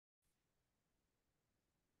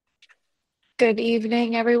Good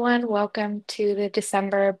evening, everyone. Welcome to the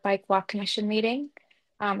December Bike Walk Commission meeting.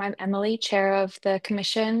 I'm Emily, Chair of the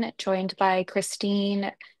Commission, joined by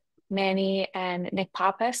Christine, Manny, and Nick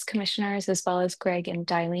Pappas, commissioners, as well as Greg and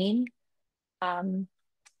Dylene. And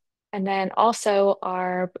then also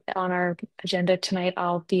on our agenda tonight,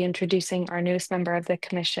 I'll be introducing our newest member of the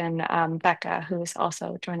commission, Becca, who is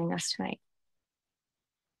also joining us tonight.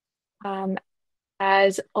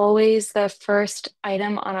 As always, the first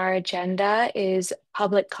item on our agenda is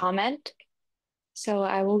public comment. So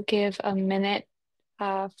I will give a minute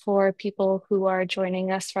for people who are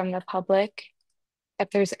joining us from the public.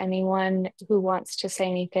 If there's anyone who wants to say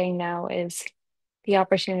anything, now is the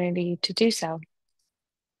opportunity to do so.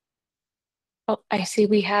 Oh, I see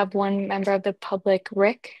we have one member of the public,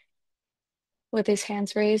 Rick, with his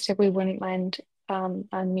hands raised. If we wouldn't mind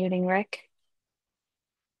unmuting Rick.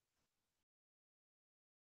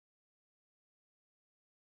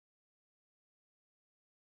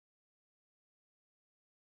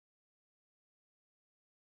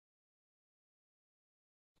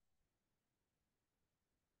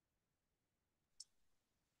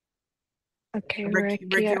 Okay, Rick,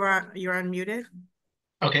 Rick, yeah. you're unmuted.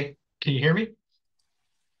 Okay, can you hear me?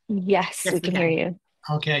 Yes, Yes, we we can hear can. you.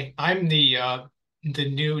 Okay, I'm the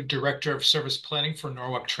new Director of Service Planning for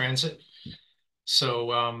Norwalk Transit.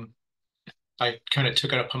 So I kind of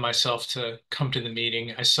took it upon myself to come to the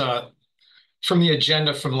meeting. I saw from the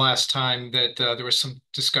agenda from last time that there was some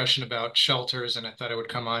discussion about shelters, and I thought I would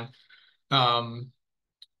come on. Um,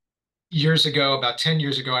 Years ago, about 10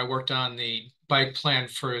 years ago, I worked on the bike plan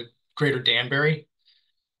for Greater Danbury.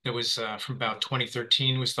 It was from about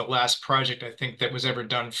 2013 was the last project I think that was ever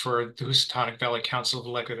done for the Housatonic Valley Council of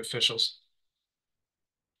Elected Officials.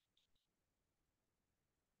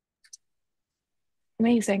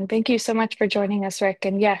 Amazing. Thank you so much for joining us, Rick.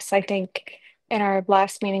 And yes, I think in our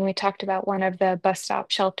last meeting, we talked about one of the bus stop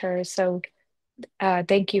shelters. So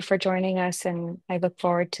thank you for joining us. And I look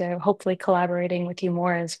forward to hopefully collaborating with you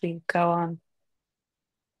more as we go on.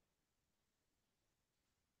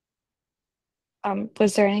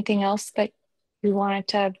 Was there anything else that you wanted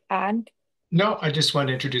to add? No, I just wanted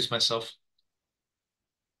to introduce myself.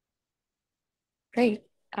 Great.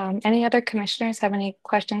 Any other commissioners have any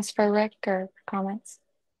questions for Rick or comments?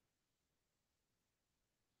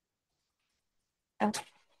 Oh,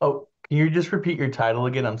 Oh, can you just repeat your title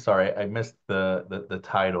again? I'm sorry, I missed the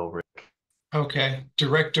title, Rick. Okay,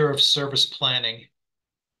 Director of Service Planning.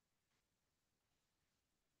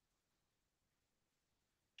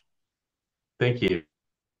 Thank you.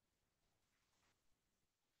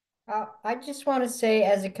 I just want to say,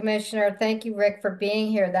 as a commissioner, thank you, Rick, for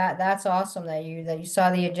being here. That's awesome that you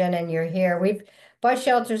saw the agenda and you're here. Bus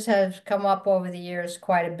shelters have come up over the years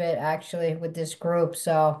quite a bit actually with this group.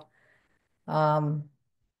 So um,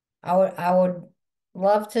 I would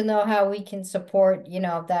love to know how we can support,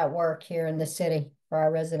 that work here in the city for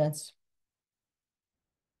our residents.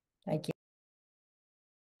 Thank you.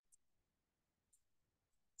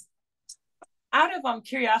 Out of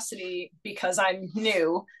curiosity, because I'm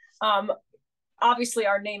new, um, obviously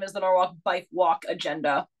our name is the Norwalk Bike Walk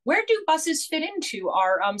Agenda. Where do buses fit into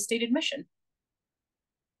our stated mission?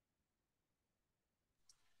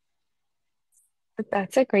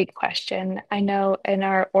 that's a great question. I know in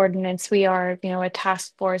our ordinance, we are, a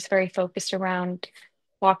task force very focused around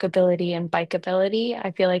walkability and bikeability.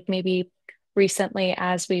 I feel like maybe recently,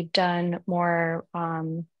 as we've done more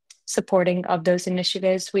supporting of those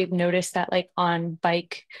initiatives, we've noticed that like on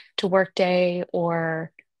bike to work day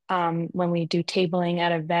or when we do tabling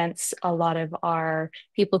at events, a lot of our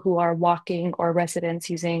people who are walking or residents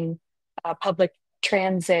using public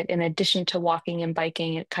transit in addition to walking and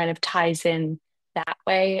biking, it kind of ties in that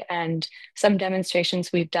way. And some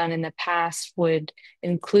demonstrations we've done in the past would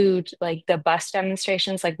include like the bus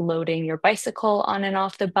demonstrations, like loading your bicycle on and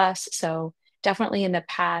off the bus. So definitely in the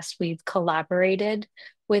past, we've collaborated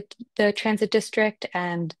with the transit district,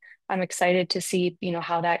 and I'm excited to see,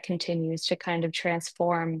 how that continues to kind of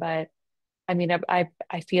transform. But I mean, I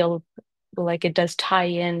feel like it does tie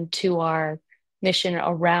in to our mission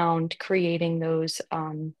around creating those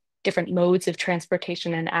different modes of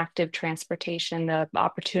transportation and active transportation, the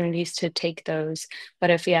opportunities to take those.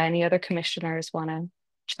 But if, yeah, any other commissioners want to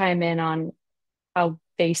chime in on how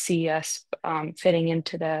they see us fitting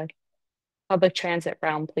into the public transit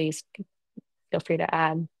realm, please feel free to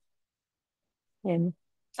add in.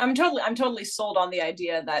 I'm totally sold on the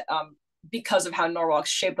idea that because of how Norwalk's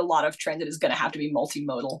shaped, a lot of transit is going to have to be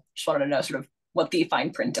multimodal. Just wanted to know sort of what the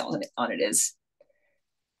fine print on it is.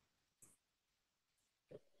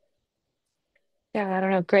 Yeah, I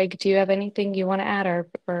don't know. Greg, do you have anything you want to add or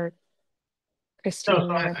No, Christine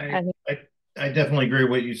so or any? I definitely agree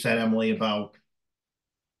with what you said, Emily, about,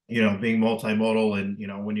 being multimodal.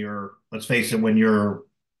 And, when you're, let's face it, when you're,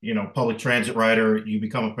 public transit rider, you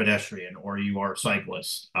become a pedestrian or you are a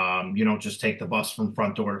cyclist. You don't just take the bus from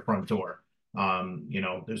front door to front door.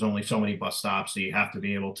 There's only so many bus stops, so you have to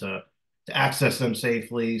be able to access them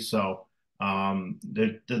safely. So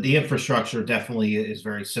the infrastructure definitely is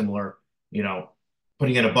very similar,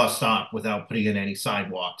 putting in a bus stop without putting in any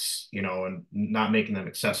sidewalks, and not making them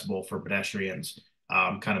accessible for pedestrians,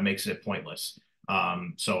 kind of makes it pointless.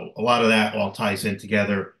 So a lot of that all ties in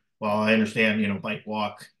together. While I understand, bike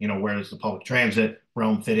walk, where does the public transit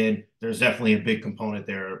realm fit in? There's definitely a big component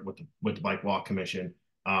there with the bike walk commission,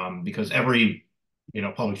 because every,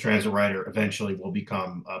 public transit rider eventually will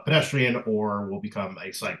become a pedestrian or will become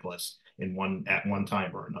a cyclist at one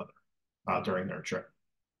time or another, during their trip.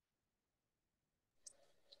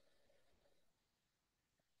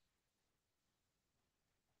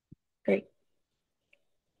 Great.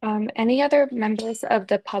 Any other members of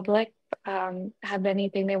the public have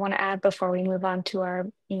anything they want to add before we move on to our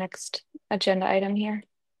next agenda item here?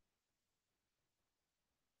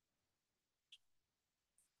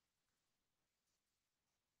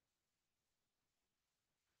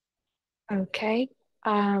 Okay,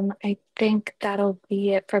 I think that'll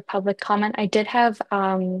be it for public comment. I did have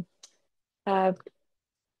a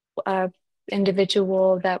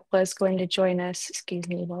individual that was going to join us, excuse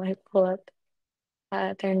me, while I pull up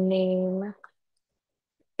their name.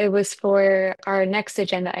 It was for our next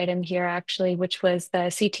agenda item here, actually, which was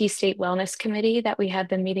the CT State Wellness Committee that we had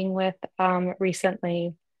been meeting with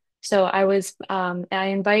recently. So I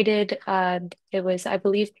invited, it was, I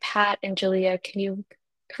believe, Pat and Julia. Can you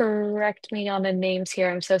correct me on the names here?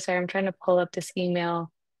 I'm so sorry. I'm trying to pull up this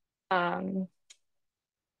email. It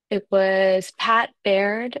was Pat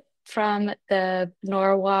Baird from the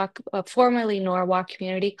Norwalk, formerly Norwalk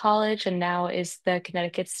Community College, and now is the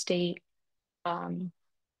Connecticut State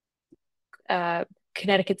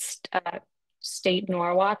State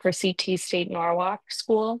Norwalk, or CT State Norwalk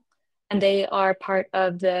School. And they are part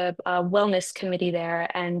of the wellness committee there.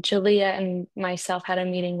 And Julia and myself had a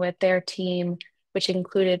meeting with their team, which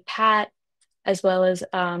included Pat, as well as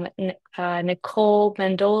Nicole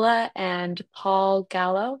Mendola and Paul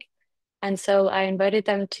Gallo. And so I invited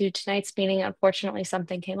them to tonight's meeting. Unfortunately,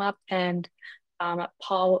 something came up and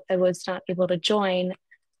Paul was not able to join.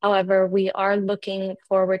 However, we are looking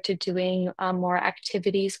forward to doing more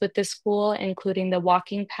activities with the school, including the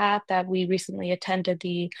walking path that we recently attended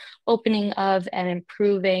the opening of, and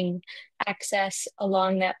improving access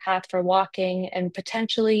along that path for walking, and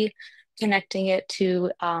potentially connecting it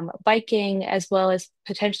to biking, as well as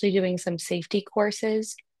potentially doing some safety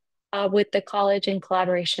courses with the college in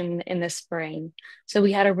collaboration in the spring. So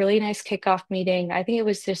we had a really nice kickoff meeting. I think it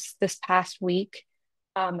was just this past week.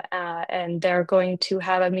 And they're going to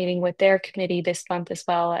have a meeting with their committee this month as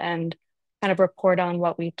well, and kind of report on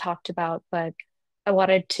what we talked about. But I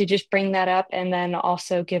wanted to just bring that up, and then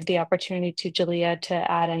also give the opportunity to Julia to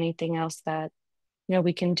add anything else that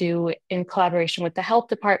we can do in collaboration with the health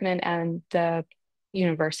department and the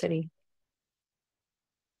university.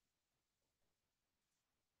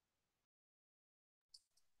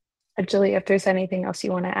 Julia, if there's anything else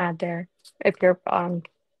you want to add there, if you're and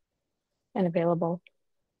available.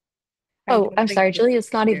 Oh, I'm sorry, Julia,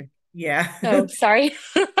 it's not even. Yeah. Oh, sorry.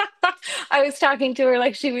 I was talking to her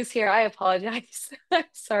like she was here. I apologize. I'm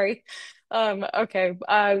sorry. Okay.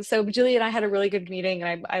 So Julia and I had a really good meeting,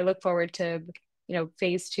 and I look forward to,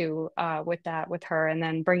 phase 2 with her, and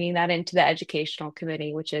then bringing that into the educational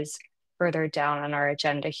committee, which is further down on our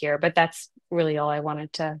agenda here. But that's really all I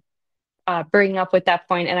wanted to bring up with that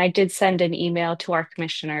point. And I did send an email to our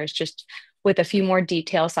commissioners just with a few more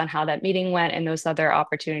details on how that meeting went and those other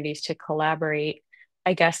opportunities to collaborate.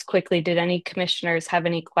 I guess quickly, did any commissioners have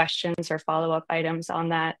any questions or follow-up items on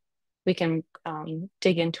that? We can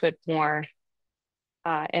dig into it more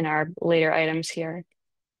in our later items here.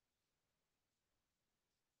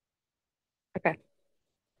 Okay.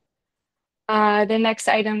 The next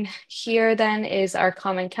item here then is our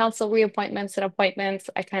Common Council reappointments and appointments.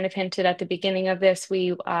 I kind of hinted at the beginning of this.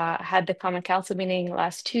 We had the Common Council meeting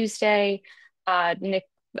last Tuesday. Nick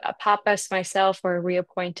Pappas, myself were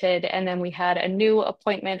reappointed, and then we had a new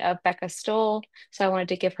appointment of Becca Stoll. So I wanted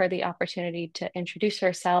to give her the opportunity to introduce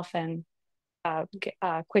herself and get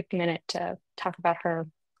a quick minute to talk about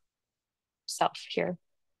herself here,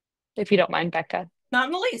 if you don't mind, Becca. Not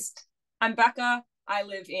in the least. I'm Becca. I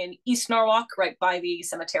live in East Norwalk, right by the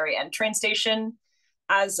cemetery and train station.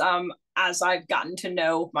 As I've gotten to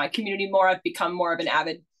know my community more, I've become more of an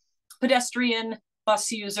avid pedestrian,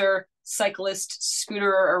 bus user, cyclist scooter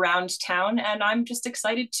around town. And I'm just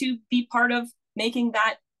excited to be part of making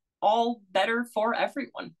that all better for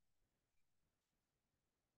everyone.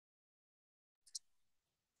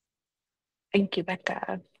 Thank you,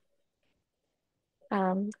 Becca.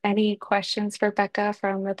 Any questions for Becca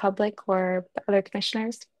from the public or other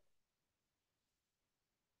commissioners?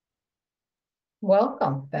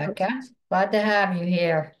 Welcome, Becca. Glad to have you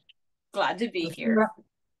here. Glad to be here.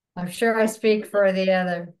 I'm sure I speak for the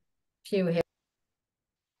other few here.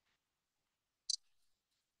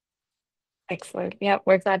 Excellent. Yeah,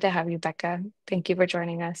 we're glad to have you, Becca. Thank you for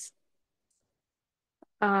joining us.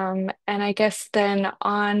 And I guess then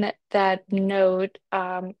on that note,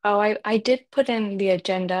 I did put in the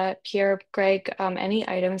agenda here, Greg, any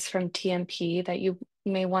items from TMP that you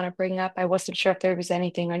may want to bring up? I wasn't sure if there was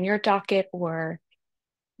anything on your docket or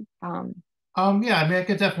Yeah, I mean, I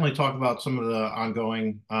could definitely talk about some of the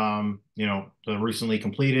ongoing, the recently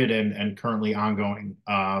completed and currently ongoing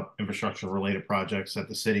infrastructure related projects that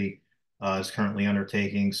the city is currently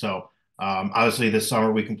undertaking. So obviously this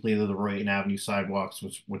summer we completed the Rowayton Avenue sidewalks,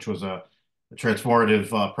 which was a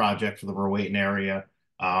transformative project for the Rowayton area.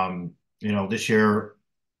 This year,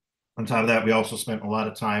 on top of that, we also spent a lot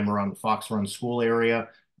of time around the Fox Run School area.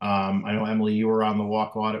 I know, Emily, you were on the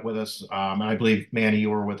walk audit with us, and I believe, Manny, you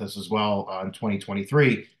were with us as well in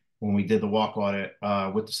 2023 when we did the walk audit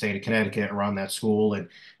with the state of Connecticut around that school. And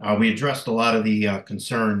we addressed a lot of the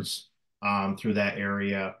concerns through that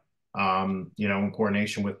area, in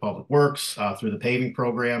coordination with Public Works through the paving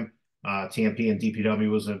program. TMP and DPW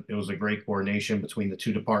was a great coordination between the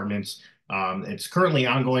two departments. It's currently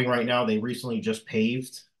ongoing right now. They recently just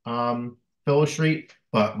paved Philo Street,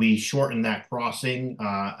 but we shortened that crossing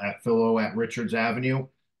at Philo at Richards Avenue.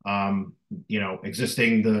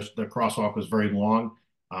 Existing the crosswalk was very long.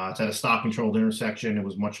 It's at a stop controlled intersection. It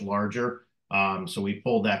was much larger. So we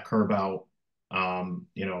pulled that curb out, an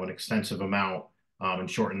extensive amount, and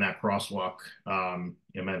shortened that crosswalk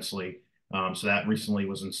immensely. So that recently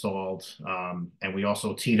was installed. And we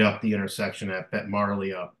also teed up the intersection at Bet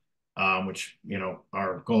Marlia, which,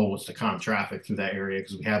 our goal was to calm traffic through that area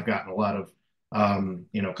because we have gotten a lot of,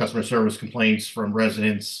 customer service complaints from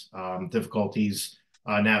residents, difficulties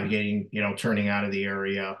navigating, turning out of the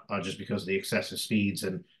area just because of the excessive speeds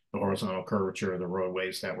and the horizontal curvature of the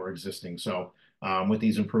roadways that were existing. So with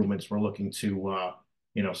these improvements, we're looking to,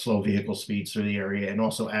 slow vehicle speeds through the area and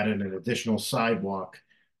also added an additional sidewalk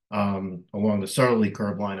along the southerly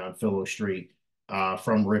curb line on Philo Street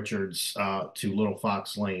from Richards to Little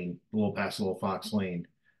Fox Lane, a little past Little Fox Lane.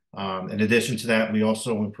 In addition to that, we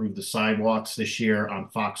also improved the sidewalks this year on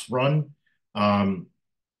Fox Run,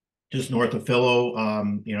 just north of Philo,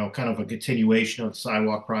 kind of a continuation of the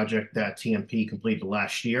sidewalk project that TMP completed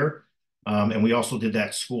last year. And we also did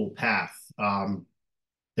that school path.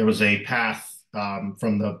 There was a path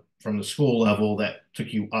from the school level that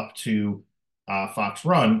took you up to Fox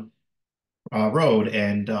Run road,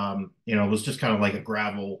 and it was just kind of like a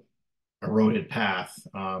gravel eroded path,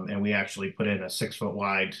 and we actually put in a 6-foot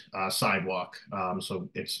wide sidewalk, so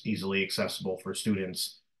it's easily accessible for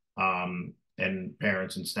students and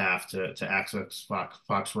parents and staff to access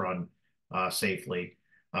Fox Run safely.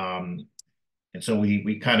 And so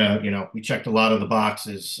we kind of, we checked a lot of the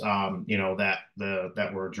boxes, that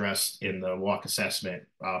were addressed in the walk assessment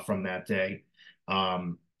from that day.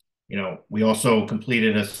 We also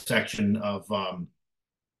completed a section of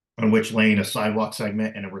on Witch Lane, a sidewalk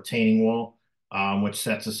segment and a retaining wall, which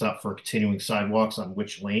sets us up for continuing sidewalks on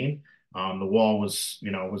Witch Lane. The wall was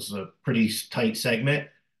a pretty tight segment,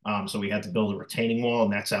 so we had to build a retaining wall,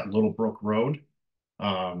 and that's at Little Brook Road.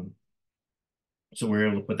 So we were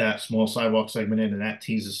able to put that small sidewalk segment in, and that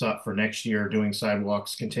tees us up for next year doing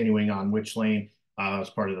sidewalks continuing on Witch Lane as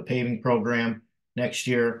part of the paving program next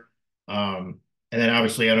year. And then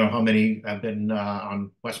obviously, I don't know how many have been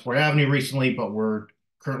on Westport Avenue recently, but we're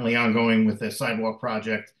currently ongoing with a sidewalk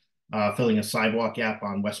project, filling a sidewalk gap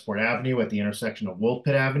on Westport Avenue at the intersection of Wolf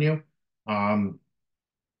Pit Avenue.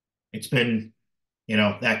 It's been,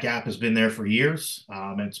 that gap has been there for years,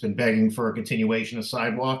 and it's been begging for a continuation of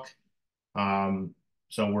sidewalk.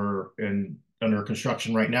 So we're under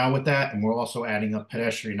construction right now with that, and we're also adding a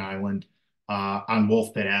pedestrian island on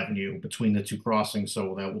Wolf Pit Avenue between the two crossings,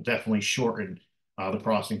 so that will definitely shorten the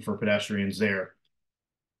crossing for pedestrians there.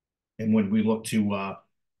 And when we look to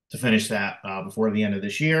finish that before the end of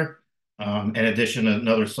this year, in addition,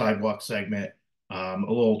 another sidewalk segment a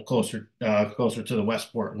little closer to the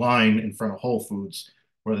Westport line in front of Whole Foods,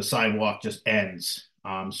 where the sidewalk just ends.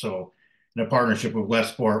 So in a partnership with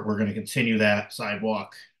Westport, we're going to continue that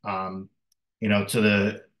sidewalk, to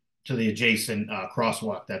the adjacent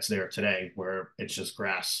crosswalk that's there today, where it's just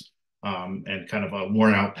grass and kind of a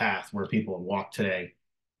worn out path where people have walked today.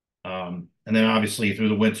 And then obviously through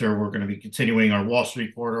the winter, we're going to be continuing our Wall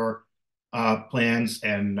Street corridor plans,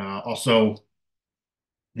 and also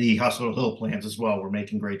the Hospital Hill plans as well. We're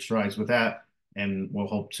making great strides with that, and we'll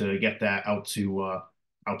hope to get that out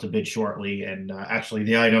to bid shortly. And actually,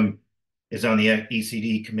 the item is on the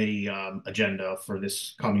ECD committee agenda for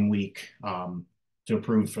this coming week to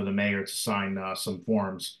approve for the mayor to sign some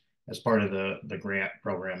forms as part of the grant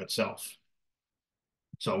program itself.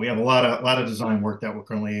 So we have a lot of design work that we're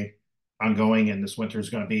currently ongoing, and this winter is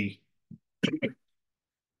going to be,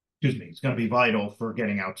 excuse me, it's going to be vital for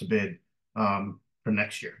getting out to bid for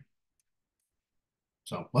next year.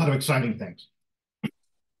 So a lot of exciting things.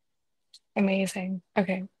 Amazing.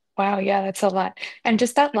 Okay. Wow. Yeah, that's a lot. And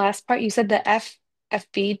just that last part, you said the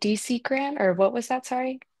FBDC grant, or what was that?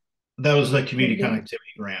 Sorry. That was the community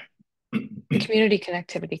connectivity grant. The community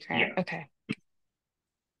connectivity grant. Yeah. Okay.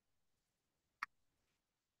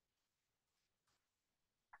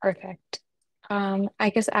 Perfect.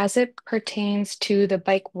 I guess as it pertains to the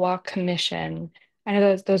Bike Walk Commission, I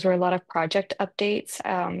know those were a lot of project updates.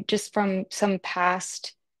 Just from some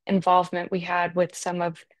past involvement we had with some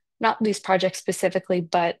of, not these projects specifically,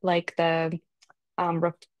 but like the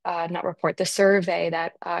not report, the survey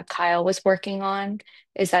that Kyle was working on.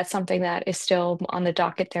 Is that something that is still on the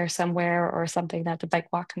docket there somewhere, or something that the Bike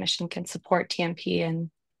Walk Commission can support TMP in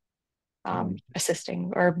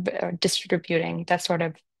assisting or distributing that sort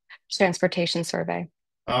of transportation survey?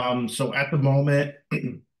 So at the moment,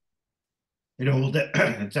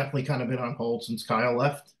 it's definitely kind of been on hold since Kyle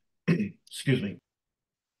left. Excuse me.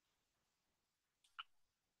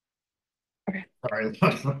 Okay. Sorry.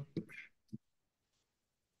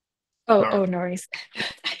 Oh, no worries.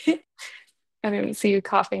 I didn't see you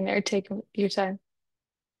coughing there. Take your time.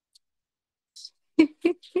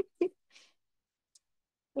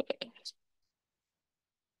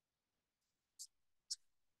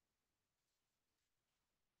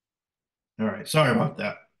 All right. Sorry about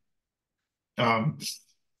that.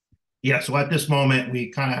 Yeah, so at this moment, we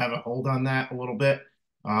kind of have a hold on that a little bit.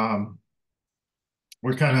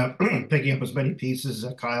 We're kind of picking up as many pieces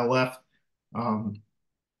that Kyle left,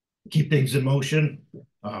 keep things in motion.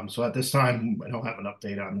 So at this time, I don't have an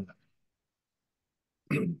update on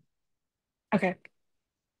that. Okay.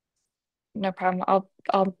 No problem.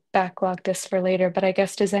 I'll backlog this for later, but I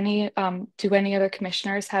guess do any other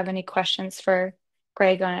commissioners have any questions for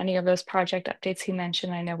Greg on any of those project updates he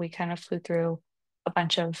mentioned? I know we kind of flew through a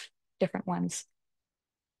bunch of different ones.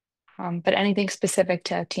 But anything specific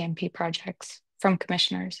to TMP projects from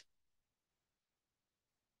commissioners?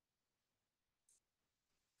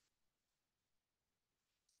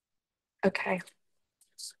 Okay.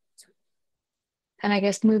 And I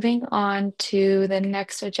guess moving on to the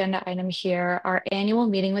next agenda item here, our annual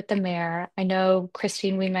meeting with the mayor. I know,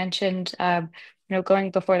 Christine, we mentioned,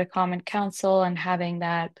 going before the Common Council and having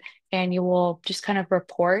that annual just kind of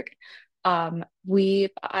report. I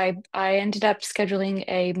ended up scheduling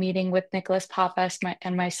a meeting with Nicholas Pappas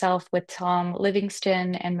and myself with Tom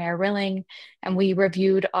Livingston and Mayor Rilling, and we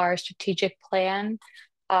reviewed our strategic plan,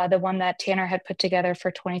 the one that Tanner had put together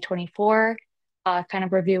for 2024. Kind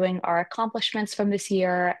of reviewing our accomplishments from this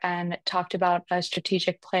year, and talked about a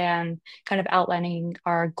strategic plan, kind of outlining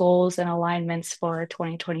our goals and alignments for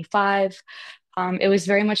 2025. It was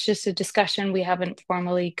very much just a discussion. We haven't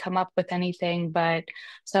formally come up with anything, but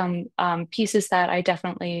some pieces that I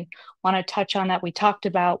definitely want to touch on that we talked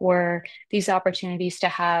about were these opportunities to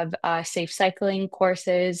have safe cycling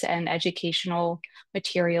courses and educational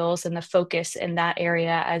materials, and the focus in that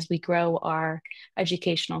area as we grow our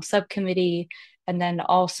educational subcommittee. And then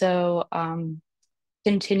also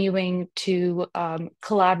continuing to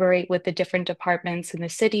collaborate with the different departments in the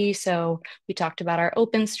city. So we talked about our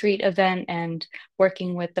Open Street event and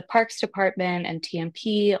working with the Parks Department and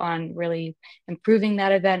TMP on really improving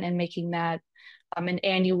that event and making that an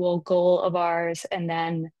annual goal of ours. And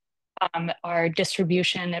then our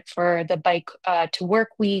distribution for the Bike to Work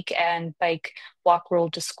Week and Bike Walk Roll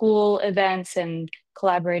to School events, and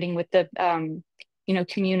collaborating with the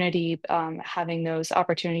community, having those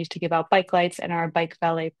opportunities to give out bike lights and our bike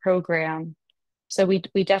valet program. So we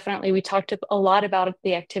talked a lot about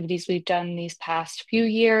the activities we've done these past few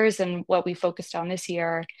years and what we focused on this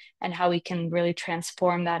year, and how we can really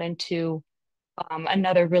transform that into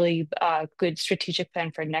another really good strategic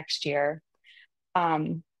plan for next year.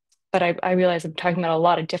 But I realize I'm talking about a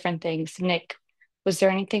lot of different things. Nick, was there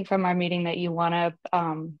anything from our meeting that you want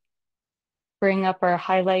to bring up or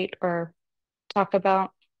highlight or talk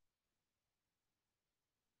about?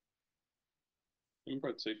 In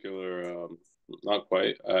particular, not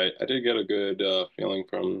quite. I did get a good feeling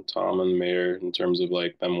from Tom and the mayor in terms of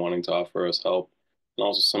like them wanting to offer us help and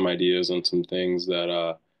also some ideas on some things that,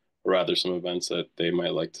 or rather some events that they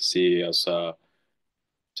might like to see us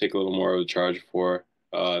take a little more of a charge for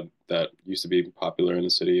that used to be popular in the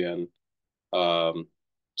city and um,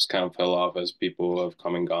 just kind of fell off as people have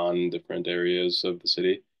come and gone in different areas of the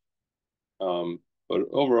city. Um, but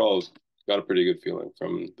overall, got a pretty good feeling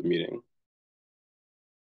from the meeting.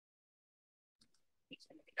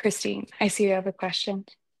 Christine, I see you have a question.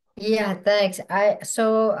 Yeah, thanks.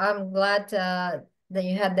 So I'm glad that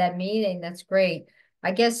you had that meeting. That's great.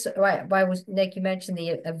 I guess why was Nick, you mentioned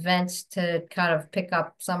the events to kind of pick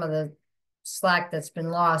up some of the slack that's been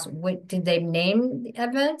lost. What did they name the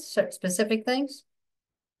events, specific things?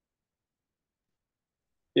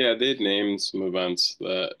 Yeah, they'd named some events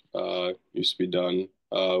that used to be done.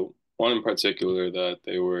 One in particular that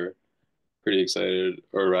they were pretty excited,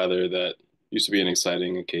 or rather that used to be an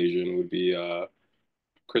exciting occasion, would be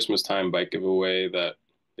Christmas time bike giveaway that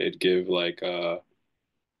they'd give like a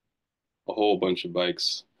whole bunch of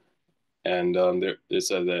bikes, and they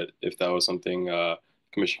said that if that was something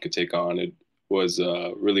commission could take on, it was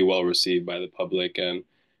really well received by the public and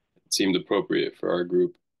it seemed appropriate for our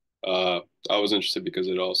group. Uh, I was interested because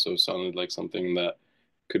it also sounded like something that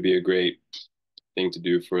could be a great thing to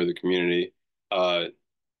do for the community. Uh,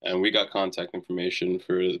 and we got contact information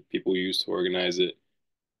for the people who used to organize it.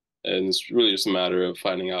 And it's really just a matter of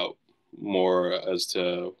finding out more as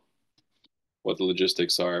to what the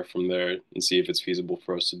logistics are from there and see if it's feasible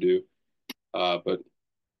for us to do. But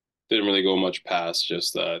didn't really go much past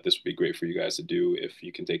just this would be great for you guys to do if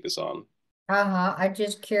you can take this on. I'm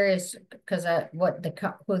just curious because what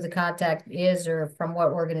who the contact is or from what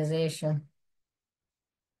organization.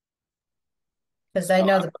 Because I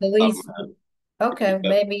know the police. Okay,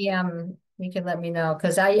 maybe you can let me know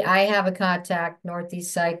because I have a contact,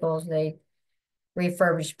 Northeast Cycles. They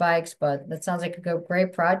refurbish bikes, but that sounds like a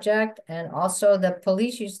great project. And also the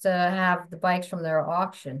police used to have the bikes from their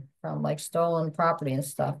auction, from like stolen property and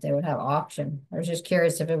stuff. They would have auction. I was just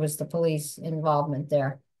curious if it was the police involvement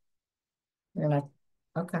there. You're not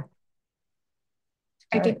okay. I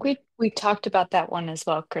All right. think we talked about that one as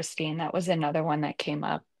well, Christine. That was another one that came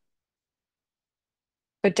up.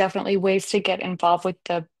 But definitely ways to get involved with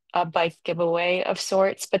the bike giveaway of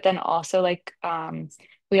sorts. But then also like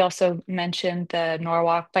we also mentioned the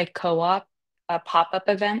Norwalk Bike Co-op pop-up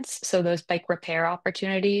events. So those bike repair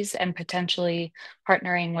opportunities and potentially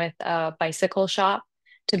partnering with a bicycle shop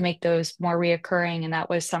to make those more reoccurring. And that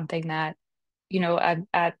was something that, you know,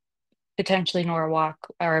 at potentially Norwalk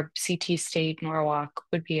or CT State Norwalk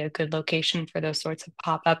would be a good location for those sorts of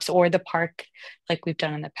pop-ups or the park like we've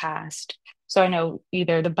done in the past. So I know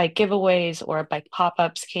either the bike giveaways or bike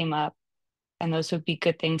pop-ups came up, and those would be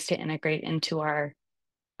good things to integrate into our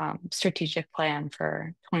strategic plan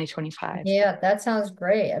for 2025. Yeah, that sounds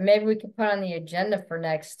great. And maybe we could put on the agenda for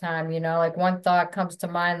next time, like one thought comes to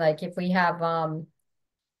mind, like if we have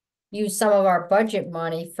use some of our budget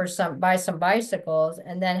money for buy some bicycles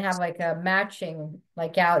and then have like a matching,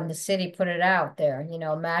 like out in the city, put it out there,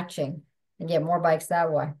 matching and get more bikes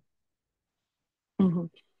that way. Mhm.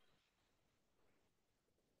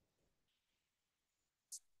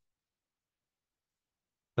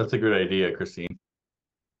 That's a good idea, Christine.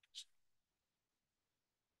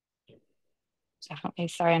 Definitely.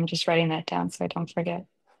 Sorry, I'm just writing that down so I don't forget.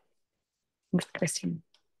 Thanks, Christine.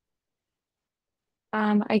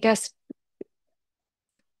 I guess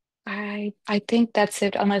I think that's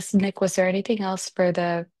it. Unless Nick, was there anything else for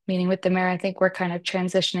the meeting with the mayor? I think we're kind of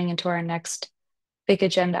transitioning into our next big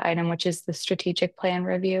agenda item, which is the strategic plan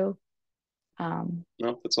review.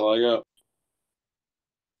 No, that's all I got.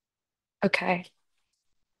 Okay.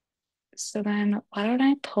 So then why don't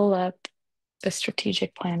I pull up the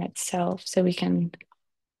strategic plan itself so we can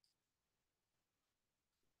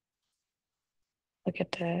look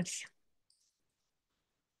at this.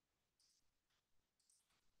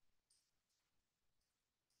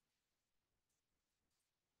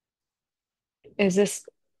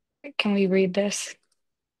 Can we read this?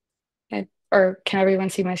 Or can everyone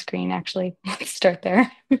see my screen actually? Let's start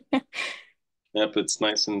there. Yep, it's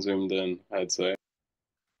nice and zoomed in, I'd say.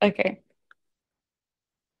 Okay.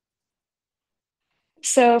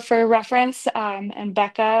 So for reference, and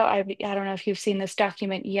Becca, I don't know if you've seen this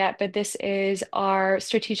document yet, but this is our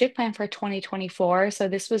strategic plan for 2024. So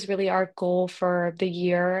this was really our goal for the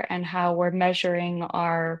year and how we're measuring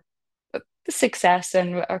our success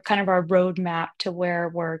and kind of our roadmap to where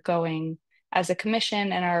we're going as a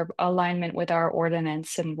commission and our alignment with our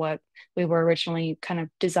ordinance and what we were originally kind of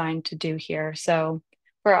designed to do here. So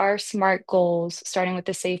for our SMART goals, starting with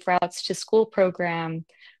the Safe Routes to School program,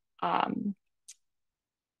 um,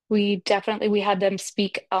 we had them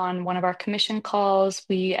speak on one of our commission calls.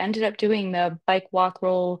 We ended up doing the bike walk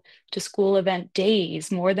roll to school event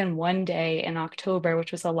days, more than one day in October,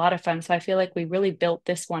 which was a lot of fun. So I feel like we really built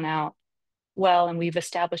this one out well, and we've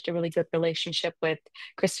established a really good relationship with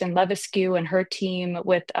Kristen Leviscu and her team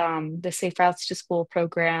with the Safe Routes to School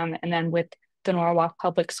program, and then with the Norwalk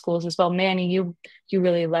Public Schools as well. Manny, you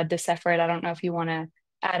really led this effort. I don't know if you want to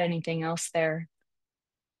add anything else there.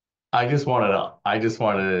 I just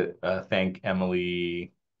wanted to thank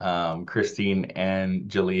Emily, Christine, and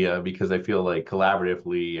Jalea, because I feel like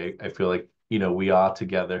collaboratively, I feel like, we all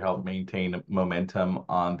together help maintain momentum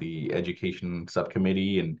on the education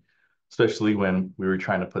subcommittee, and especially when we were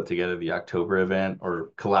trying to put together the October event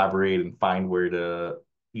or collaborate and find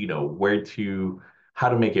how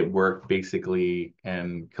to make it work basically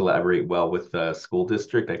and collaborate well with the school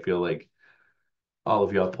district. I feel like all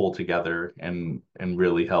of y'all pulled together and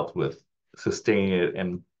really helped with sustaining it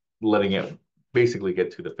and letting it basically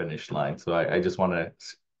get to the finish line. So I just want to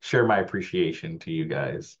share my appreciation to you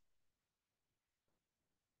guys.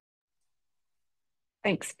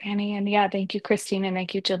 Thanks, Manny. And yeah, thank you, Christine, and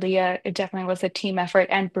thank you, Jalea. It definitely was a team effort.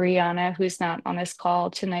 And Brianna, who's not on this call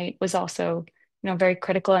tonight, was also, very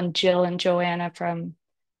critical. And Jill and Joanna from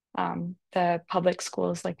the public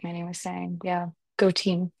schools, like Manny was saying. Yeah, go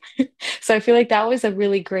team. So I feel like that was a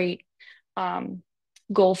really great um,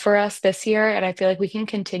 goal for us this year. And I feel like we can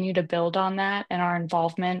continue to build on that and our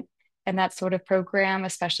involvement in that sort of program,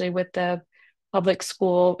 especially with the public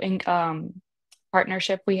school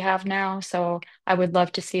partnership we have now. So I would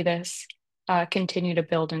love to see this continue to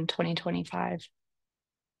build in 2025.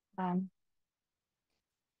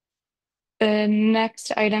 The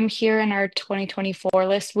next item here in our 2024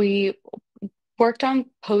 list, we worked on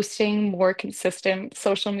posting more consistent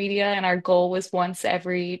social media, and our goal was once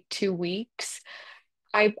every 2 weeks.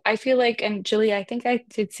 I feel like, and Julie, I think I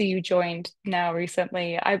did see you joined now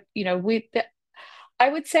recently. I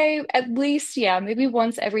would say at least, yeah, maybe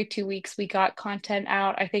once every 2 weeks we got content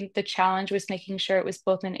out. I think the challenge was making sure it was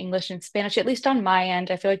both in English and Spanish, at least on my end.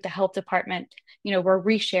 I feel like the health department, we're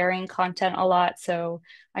resharing content a lot. So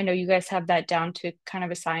I know you guys have that down to kind of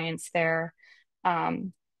a science there.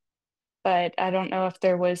 Um, but I don't know if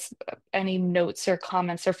there was any notes or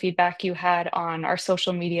comments or feedback you had on our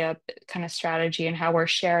social media kind of strategy and how we're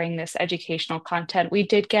sharing this educational content. We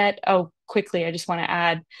did get, oh, quickly, I just want to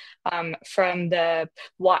add from the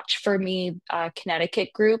Watch for Me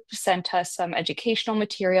Connecticut group sent us some educational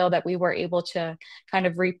material that we were able to kind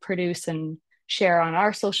of reproduce and share on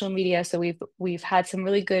our social media. So we've had some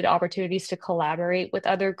really good opportunities to collaborate with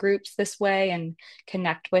other groups this way and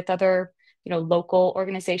connect with other local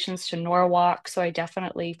organizations to Norwalk. So I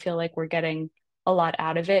definitely feel like we're getting a lot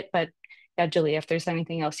out of it. But yeah, Julie, if there's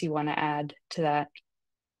anything else you want to add to that.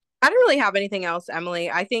 I don't really have anything else, Emily.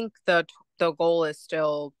 I think the goal is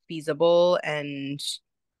still feasible, and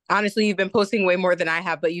honestly, you've been posting way more than I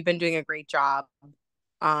have, but you've been doing a great job.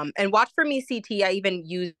 And Watch for Me CT, I even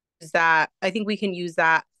use that. I think we can use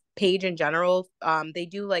that page in general. They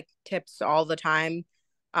do like tips all the time.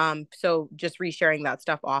 So just resharing that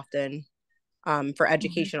stuff often for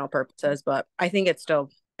educational purposes, but I think it's still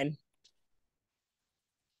fine.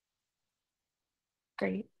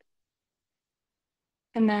 Great.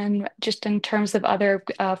 And then just in terms of other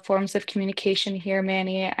forms of communication here,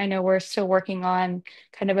 Manny, I know we're still working on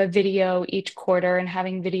kind of a video each quarter and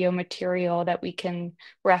having video material that we can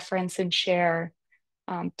reference and share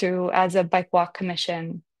through as a bike walk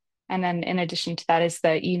commission. And then in addition to that is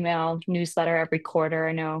the email newsletter every quarter.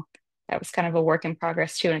 I know that was kind of a work in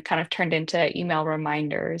progress too, and it kind of turned into email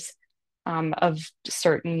reminders of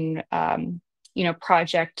certain,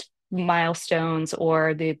 project milestones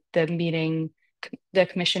or the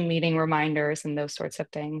commission meeting reminders and those sorts of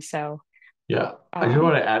things. So yeah, I just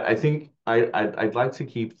want to add, I think I'd like to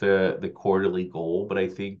keep the quarterly goal, but I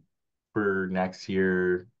think for next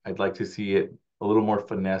year, I'd like to see it a little more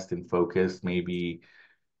finessed and focused, maybe.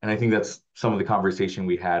 And I think that's some of the conversation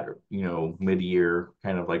we had, mid-year,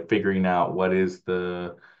 kind of like figuring out what is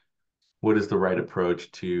the right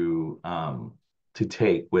approach to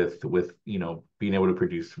take with being able to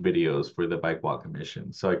produce videos for the bike walk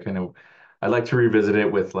commission. So I'd like to revisit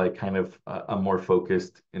it with like kind of a more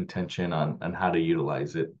focused intention on how to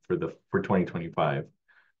utilize it for 2025.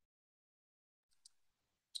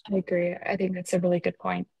 I agree. I think that's a really good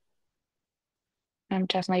point. I'm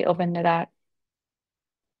definitely open to that.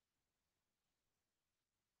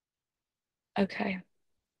 Okay.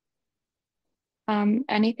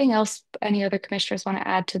 Anything else any other commissioners want to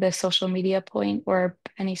add to the social media point or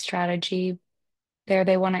any strategy there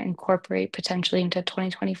they want to incorporate potentially into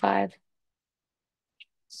 2025.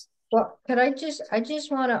 Well, I just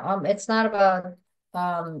want to, it's not about,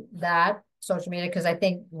 that social media, because I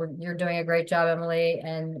think you're doing a great job, Emily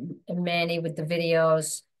and Manny, with the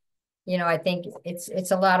videos. You know, I think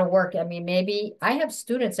it's a lot of work. I mean, maybe I have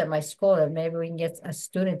students at my school that maybe we can get a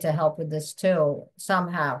student to help with this too,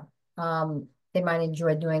 somehow. They might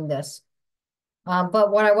enjoy doing this.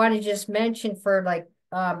 But what I want to just mention for like,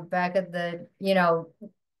 back at the, you know,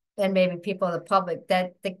 and maybe people in the public,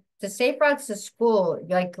 that the Safe Routes to School,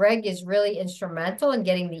 like Greg is really instrumental in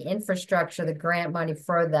getting the infrastructure, the grant money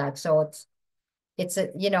for that. So it's a,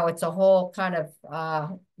 you know, it's a whole kind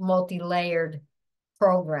of multi-layered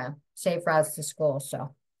program, Safe Routes to School.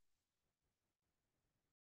 So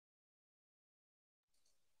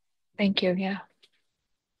Thank you. Yeah.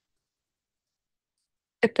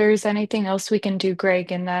 If there's anything else we can do,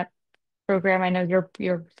 Greg, in that program, I know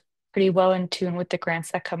you're pretty well in tune with the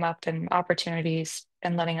grants that come up and opportunities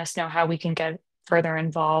and letting us know how we can get further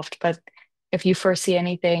involved. But if you foresee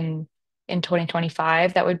anything in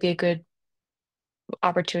 2025, that would be a good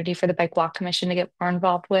opportunity for the Bike Walk Commission to get more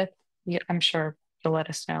involved with. I'm sure you'll let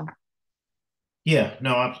us know. Yeah,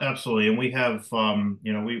 no, absolutely. And we have,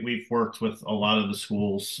 you know, we've worked with a lot of the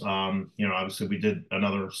schools. You know, obviously we did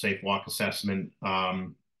another safe walk assessment,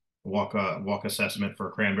 walk assessment for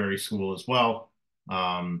Cranberry School as well.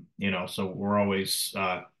 You know, so we're always,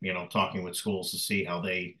 you know, talking with schools to see how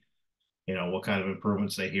they, you know, what kind of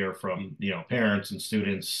improvements they hear from, you know, parents and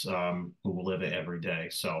students, who live it every day.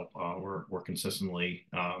 So, we're consistently,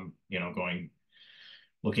 you know,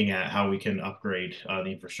 looking at how we can upgrade the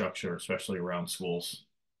infrastructure, especially around schools.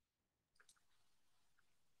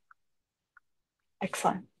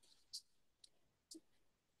 Excellent.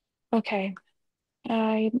 Okay.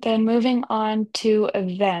 Then moving on to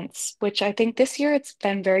events, which I think this year it's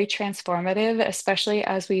been very transformative, especially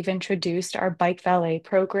as we've introduced our bike valet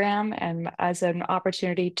program and as an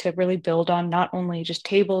opportunity to really build on not only just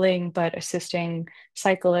tabling, but assisting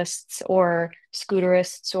cyclists or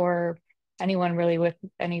scooterists or anyone really with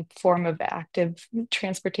any form of active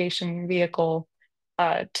transportation vehicle,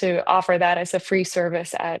 to offer that as a free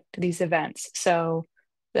service at these events. So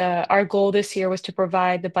our goal this year was to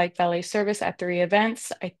provide the bike valet service at 3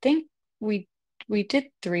 events. I think we we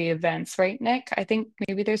did 3 events, right, Nick? I think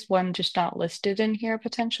maybe there's one just not listed in here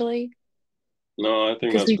potentially. No, I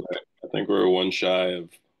think Because that's we right. I think we're one shy of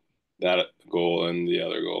that goal and the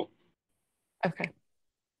other goal. Okay,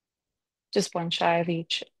 just one shy of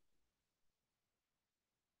each.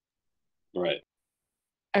 Right.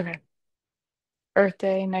 Okay. Earth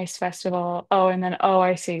Day, nice festival. Oh, and then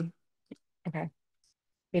I see. Okay.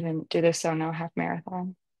 We didn't do the Sono half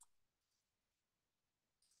marathon.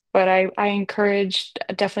 But I encouraged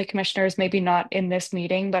definitely commissioners, maybe not in this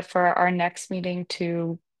meeting, but for our next meeting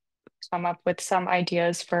to come up with some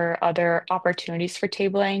ideas for other opportunities for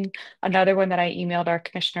tabling. Another one that I emailed our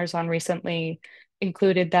commissioners on recently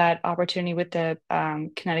included that opportunity with the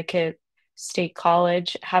Connecticut State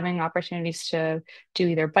College, having opportunities to do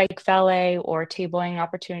either bike valet or tabling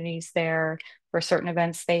opportunities there for certain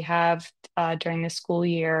events they have during the school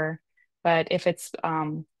year. But if it's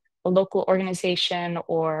a local organization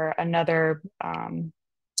or another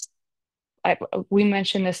we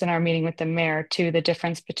mentioned this in our meeting with the mayor too, the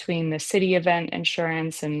difference between the city event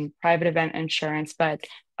insurance and private event insurance. But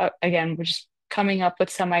again, we're just coming up with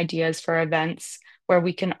some ideas for events where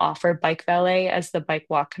we can offer bike valet as the Bike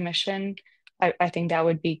Walk Commission. I think that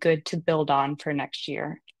would be good to build on for next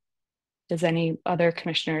year. Does any other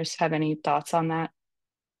commissioners have any thoughts on that?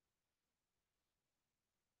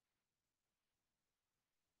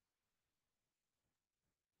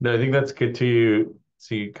 No, I think that's good to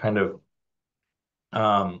see kind of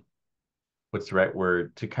what's the right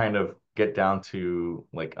word, to kind of get down to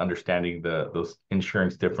like understanding those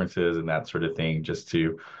insurance differences and that sort of thing, just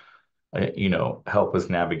to you know, help us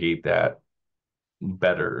navigate that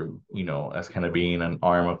better, you know, as kind of being an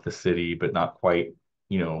arm of the city, but not quite,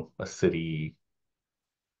 you know, a city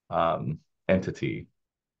entity.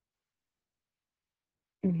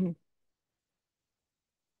 Mhm.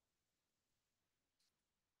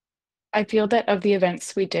 I feel that of the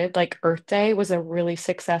events we did, like Earth Day was a really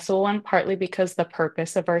successful one, partly because the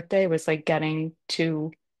purpose of Earth Day was like getting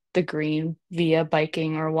to the green via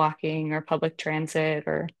biking or walking or public transit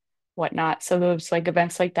or whatnot. So those like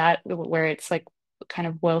events like that where it's like kind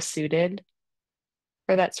of well suited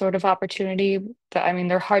for that sort of opportunity. But I mean,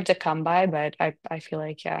 they're hard to come by, but I feel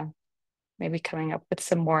like, yeah, maybe coming up with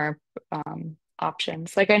some more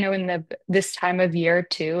options. Like I know in this time of year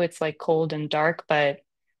too, it's like cold and dark, but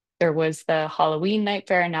there was the Halloween night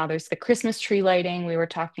fair, and now there's the Christmas tree lighting. We were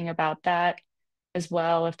talking about that. as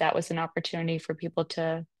well, if that was an opportunity for people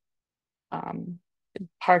to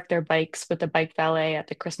park their bikes with the bike valet at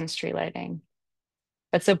the Christmas tree lighting.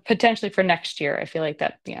 But so potentially for next year, I feel like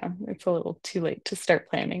that, it's a little too late to start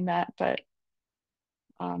planning that, but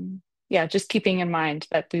yeah, just keeping in mind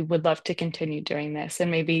that we would love to continue doing this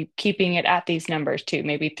and maybe keeping it at these numbers too.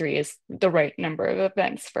 Maybe 3 is the right number of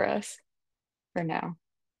events for us for now.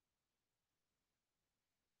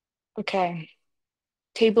 Okay.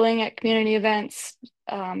 Tabling at community events.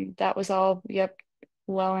 That was all, yep,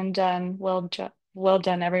 well and done. Well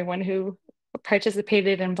done, everyone who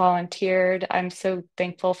participated and volunteered. I'm so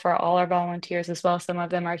thankful for all our volunteers as well. Some of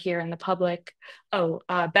them are here in the public. Oh,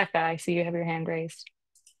 Becca, I see you have your hand raised.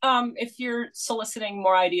 If you're soliciting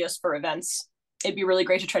more ideas for events, it'd be really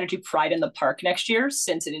great to try to do Pride in the Park next year,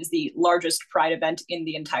 since it is the largest Pride event in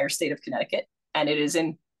the entire state of Connecticut, and it is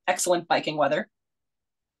in excellent biking weather.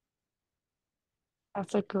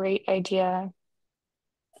 That's a great idea.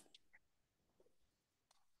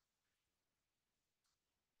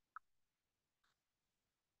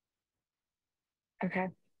 Okay.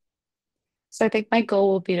 So I think my goal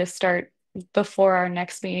will be to start before our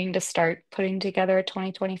next meeting to start putting together a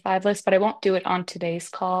 2025 list, but I won't do it on today's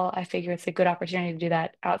call. I figure it's a good opportunity to do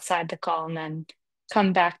that outside the call and then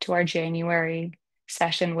come back to our January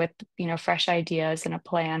session with, fresh ideas and a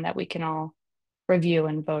plan that we can all review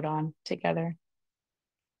and vote on together.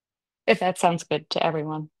 If that sounds good to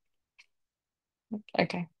everyone.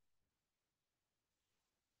 Okay.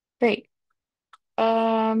 Great.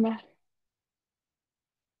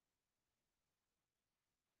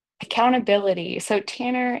 Accountability. So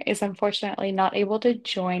Tanner is unfortunately not able to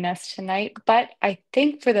join us tonight, but I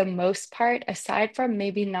think for the most part, aside from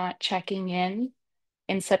maybe not checking in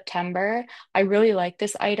September, I really like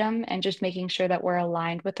this item and just making sure that we're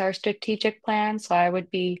aligned with our strategic plan. So I would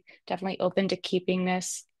be definitely open to keeping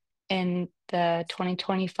this in the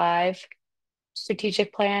 2025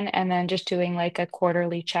 strategic plan and then just doing like a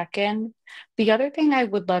quarterly check-in. The other thing I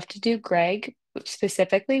would love to do, Greg,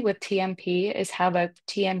 specifically with TMP, is have a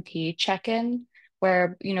TMP check-in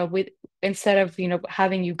where, with instead of,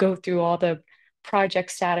 having you go through all the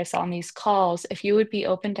project status on these calls, if you would be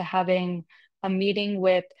open to having a meeting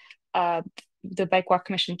with the Bike Walk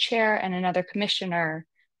Commission chair and another commissioner,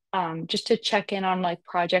 just to check in on like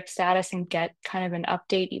project status and get kind of an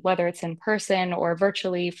update, whether it's in person or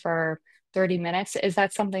virtually for 30 minutes. Is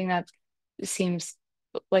that something that seems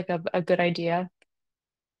like a good idea?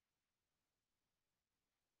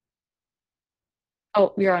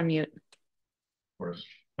 Oh, you're on mute. Of course.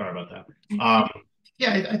 Sorry about that.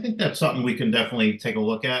 Yeah, I think that's something we can definitely take a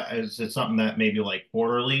look at. Is it something that maybe like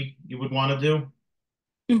quarterly you would want to do?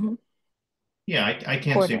 Mhm. Yeah, I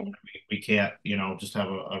can't see Quarterly. we can't, just have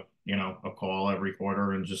a call every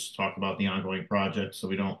quarter and just talk about the ongoing project so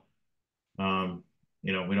we don't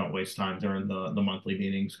we don't waste time during the monthly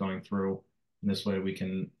meetings going through. And this way we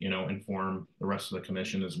can, inform the rest of the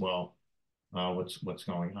commission as well, what's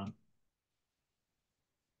going on.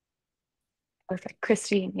 Perfect.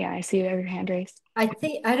 Christine, yeah, I see you have your hand raised. I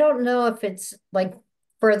don't know if it's like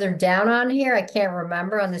further down on here. I can't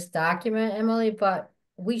remember on this document, Emily, but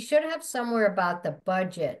we should have somewhere about the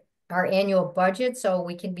budget, our annual budget, so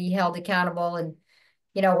we can be held accountable and,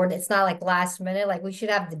 when it's not like last minute, like we should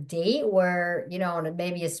have the date where, and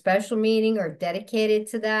maybe a special meeting or dedicated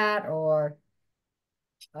to that, or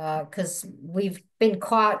because we've been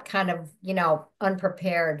caught kind of,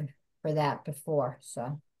 unprepared for that before,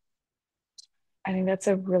 so. I think that's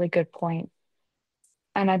a really good point.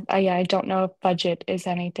 And I don't know if budget is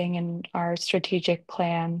anything in our strategic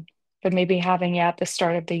plan, but maybe having at the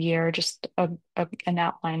start of the year, just an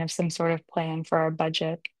outline of some sort of plan for our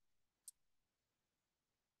budget.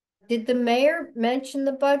 Did the mayor mention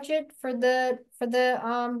the budget for the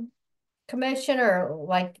commission, or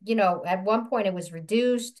like, at one point it was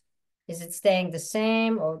reduced? Is it staying the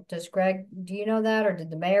same, or do you know that, or did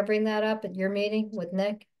the mayor bring that up at your meeting with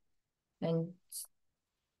Nick? And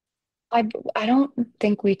I don't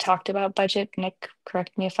think we talked about budget. Nick,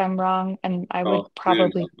 correct me if I'm wrong, and I would We didn't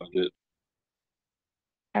probably talk about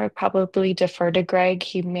it. defer to Greg.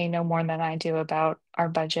 He may know more than I do about our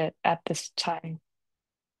budget at this time.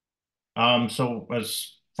 So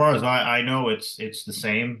as far as I know, it's the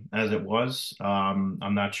same as it was. I'm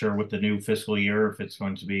not sure with the new fiscal year if it's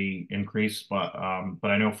going to be increased, but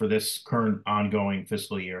I know for this current ongoing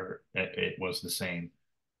fiscal year, it was the same.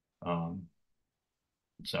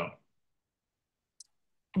 So,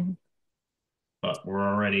 Mhm. but we're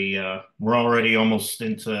already almost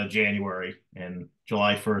into January, and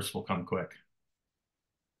July 1st will come quick.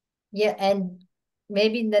 yeah, and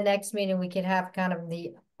maybe in the next meeting we could have kind of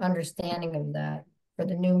the understanding of that for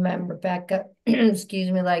the new member, Becca,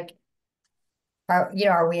 excuse me, like,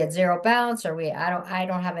 are we at zero balance? I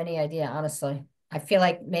don't have any idea, honestly. I feel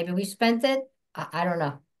like maybe we spent it. I don't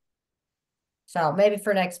know. So maybe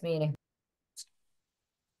for next meeting.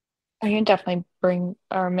 I can definitely bring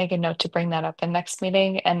or make a note to bring that up the next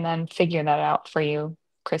meeting and then figure that out for you,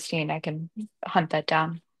 Christine. I can hunt that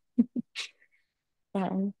down.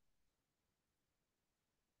 Um,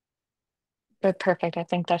 but perfect. I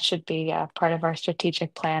think that should be part of our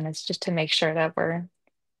strategic plan is just to make sure that we're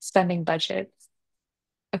spending budget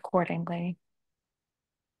accordingly.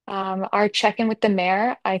 Our check-in with the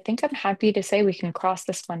mayor, I think I'm happy to say we can cross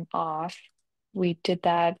this one off. We did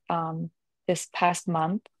that this past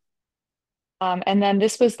month. And then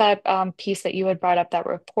this was that piece that you had brought up, that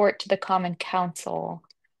report to the Common Council.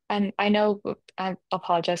 And I know, I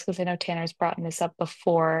apologize because I know Tanner's brought this up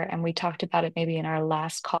before and we talked about it maybe in our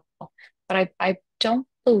last call, but I don't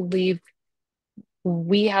believe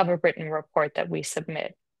we have a written report that we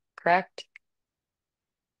submit, correct?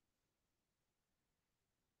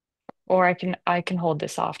 Or I can hold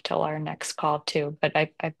this off till our next call too, but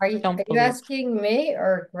I Are you don't believe. asking me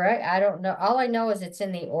or Greg? I don't know. All I know is it's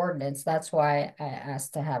in the ordinance. That's why I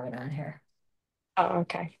asked to have it on here. Oh,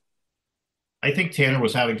 okay. I think Tanner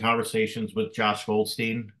was having conversations with Josh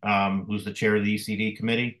Goldstein, who's the chair of the ECD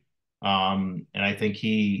committee. And I think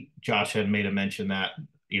Josh had made a mention that,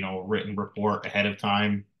 a written report ahead of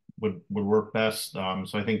time would work best. So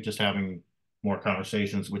I think just having more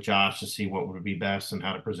conversations with Josh to see what would be best and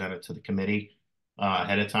how to present it to the committee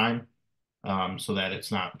ahead of time, so that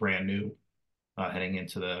it's not brand new heading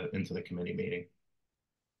into the committee meeting.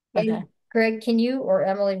 Okay. Greg, can you or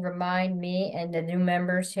Emily remind me and the new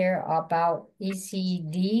members here about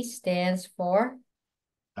ECD stands for?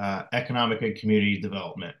 Economic and Community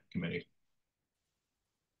Development Committee.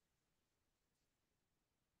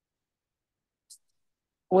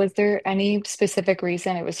 Was there any specific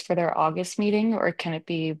reason it was for their August meeting, or can it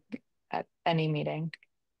be at any meeting?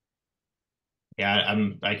 Yeah,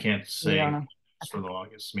 I can't You say don't know. for the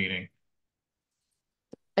August meeting.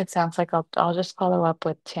 It sounds like I'll just follow up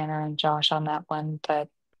with Tanner and Josh on that one, but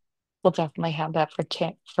we'll definitely have that for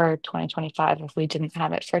 2025 if we didn't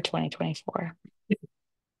have it for 2024.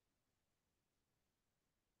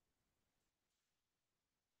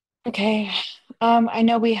 Okay. I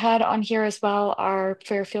know we had on here as well our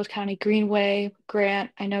Fairfield County Greenway grant.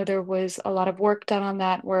 I know there was a lot of work done on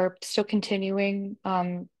that. We're still continuing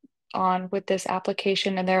on with this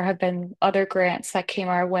application, and there have been other grants that came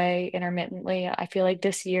our way intermittently. I feel like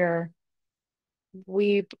this year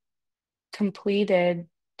we completed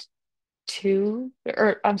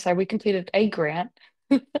we completed a grant.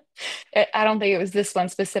 I don't think it was this one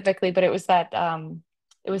specifically, but it was that one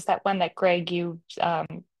that Greg, you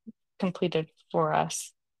completed for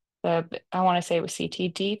us. I want to say it was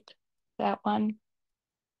CT Deep, that one.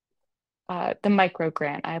 The micro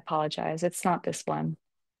grant, I apologize. It's not this one.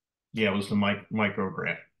 Yeah, it was the micro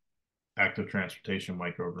grant, active transportation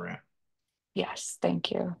micro grant. Yes, thank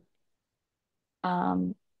you.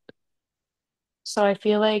 So I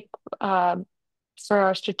feel like for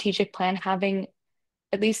our strategic plan, having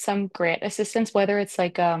at least some grant assistance, whether it's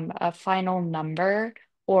like a final number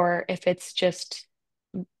or if it's just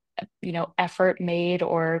effort made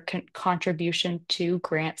or contribution to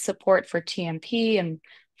grant support for TMP and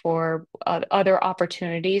for other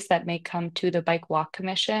opportunities that may come to the Bike Walk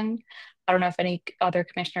Commission. I don't know if any other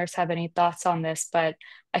commissioners have any thoughts on this, but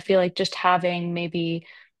I feel like just having maybe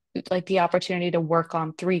like the opportunity to work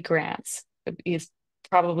on 3 grants is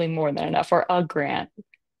probably more than enough, or a grant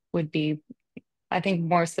would be, I think,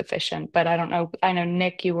 more sufficient. But I don't know. I know,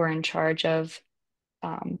 Nick, you were in charge of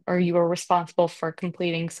or you were responsible for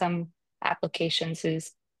completing some applications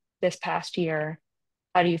this past year.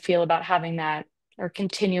 How do you feel about having that or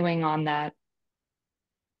continuing on that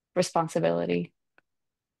responsibility?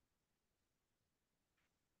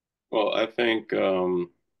 Well, I think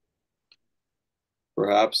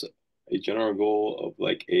perhaps a general goal of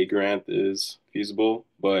like a grant is feasible,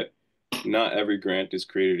 but not every grant is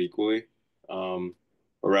created equally. Or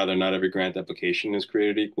rather, not every grant application is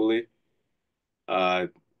created equally. Uh,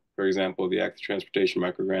 for example, the active transportation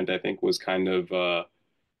micro grant, I think, was kind of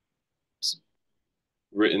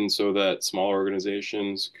written so that smaller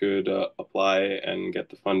organizations could apply and get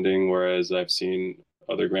the funding, whereas I've seen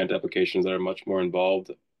other grant applications that are much more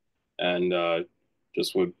involved and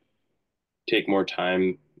just would take more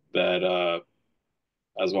time that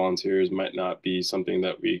as volunteers might not be something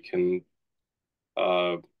that we can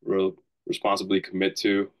real responsibly commit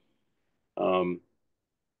to. Um,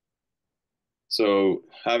 so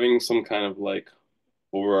having some kind of like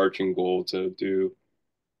overarching goal to do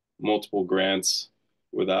multiple grants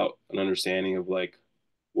without an understanding of like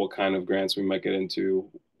what kind of grants we might get into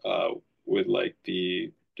with like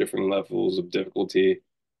the different levels of difficulty,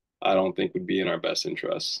 I don't think would be in our best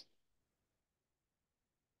interest.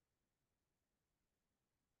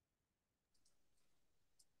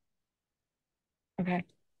 Okay.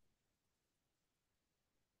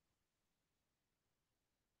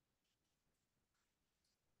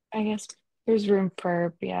 I guess there's room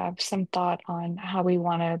for, yeah, some thought on how we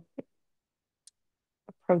want to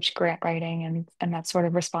approach grant writing and that sort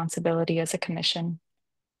of responsibility as a commission.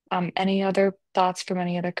 Any other thoughts from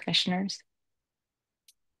any other commissioners?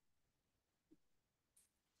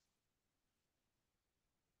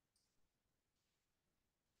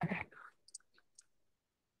 Okay.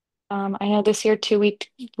 I know this year too,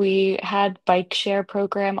 we had bike share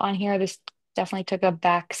program on here. This definitely took a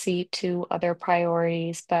back seat to other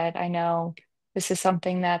priorities, but I know this is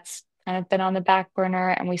something that's kind of been on the back burner,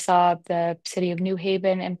 and we saw the city of New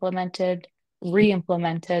Haven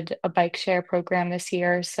re-implemented a bike share program this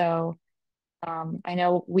year. So I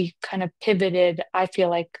know we kind of pivoted. I feel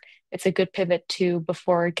like it's a good pivot to,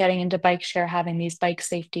 before getting into bike share, having these bike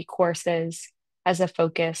safety courses as a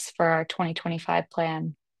focus for our 2025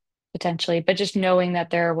 plan potentially, but just knowing that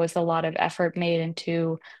there was a lot of effort made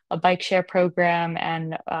into a bike share program,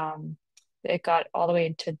 and it got all the way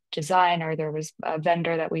into design, or there was a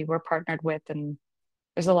vendor that we were partnered with, and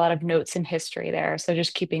there's a lot of notes in history there. So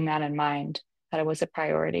just keeping that in mind, that it was a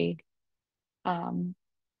priority. Um,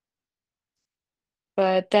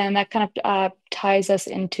 but then that kind of ties us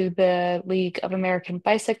into the League of American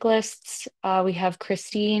Bicyclists. We have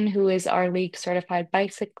Christine, who is our League certified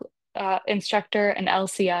bicycle instructor, and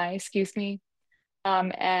LCI, excuse me.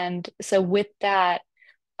 And so with that,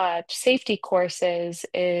 safety courses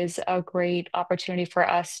is a great opportunity for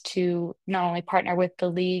us to not only partner with the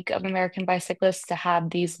League of American Bicyclists to have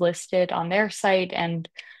these listed on their site and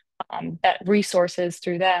that resources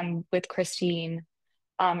through them with Christine.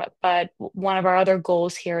 But one of our other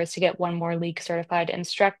goals here is to get one more League certified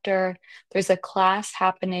instructor. There's a class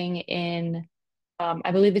happening in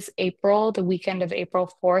I believe it's April, the weekend of April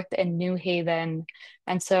 4th in New Haven.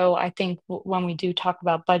 And so I think when we do talk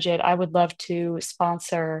about budget, I would love to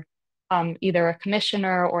sponsor either a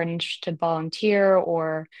commissioner or an interested volunteer,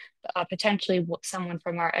 or potentially someone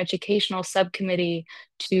from our educational subcommittee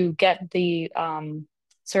to get the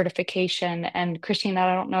certification. And Christine,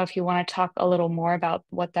 I don't know if you want to talk a little more about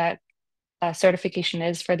what that certification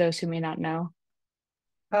is for those who may not know.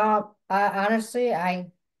 I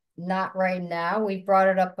not right now. We brought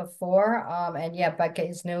it up before. And yeah, Becca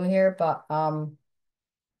is new here, but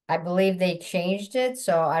I believe they changed it,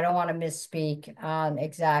 so I don't want to misspeak on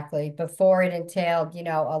exactly. Before it entailed,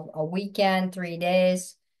 a weekend, 3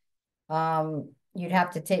 days. You'd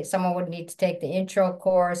have to take, someone would need to take the intro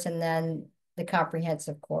course and then the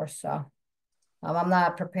comprehensive course. So I'm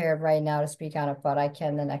not prepared right now to speak on it, but I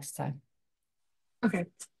can the next time. Okay,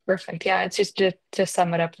 perfect. Yeah, it's just to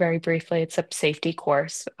sum it up very briefly, it's a safety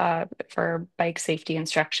course for bike safety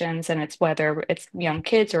instructions, and it's whether it's young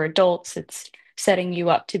kids or adults, it's setting you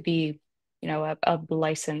up to be, a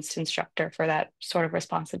licensed instructor for that sort of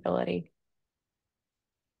responsibility.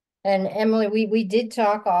 And Emily, we did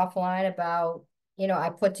talk offline about, I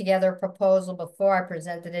put together a proposal before I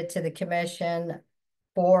presented it to the commission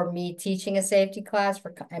for me teaching a safety class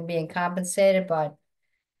and being compensated, but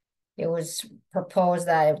it was proposed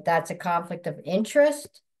that that's a conflict of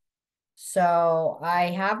interest. So I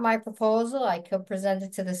have my proposal. I could present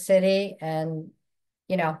it to the city and,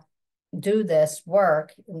 do this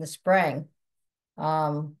work in the spring.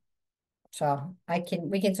 So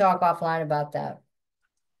we can talk offline about that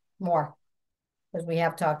more, because we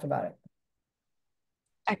have talked about it.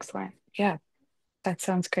 Excellent. Yeah, that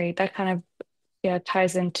sounds great. That kind of, yeah,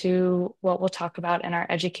 ties into what we'll talk about in our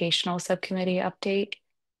educational subcommittee update,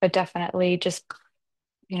 but definitely just,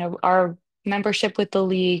 our membership with the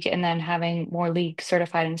league and then having more league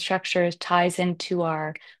certified instructors ties into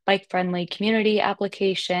our bike friendly community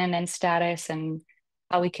application and status, and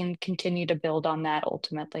how we can continue to build on that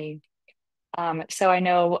ultimately. So I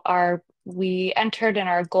know we entered, and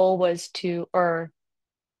our goal was or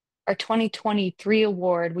our 2023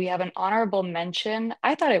 award, we have an honorable mention.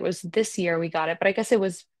 I thought it was this year we got it, but I guess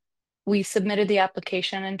we submitted the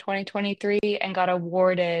application in 2023 and got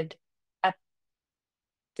awarded at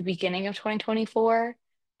the beginning of 2024.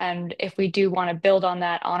 And if we do want to build on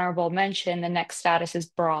that honorable mention, the next status is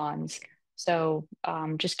bronze. So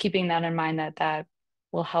just keeping that in mind, that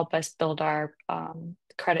will help us build our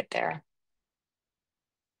credit there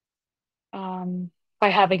by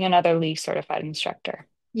having another league certified instructor.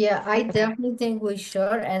 Yeah, I Okay. definitely think we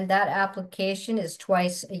should. And that application is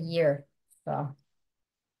twice a year. So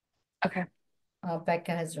Okay.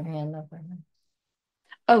 Becca has her hand up.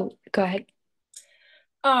 Oh, go ahead.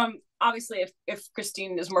 Obviously, if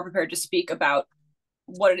Christine is more prepared to speak about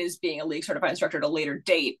what it is being a league certified instructor at a later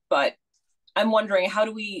date, but I'm wondering how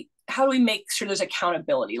do we make sure there's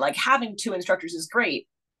accountability? Like having 2 instructors is great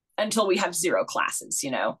until we have 0 classes,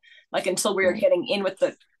 like until we are getting in with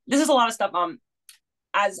this is a lot of stuff.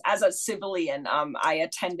 As a civilian, I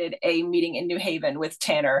attended a meeting in New Haven with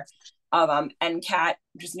Tanner of NCAT,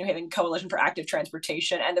 which is New Haven Coalition for Active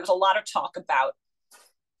Transportation, and there was a lot of talk about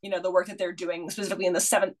the work that they're doing specifically in the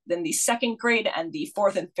 2nd grade and the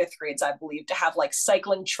 4th and 5th grades, I believe, to have like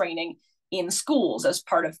cycling training in schools as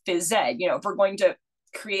part of phys ed. If we're going to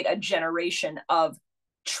create a generation of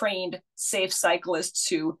trained, safe cyclists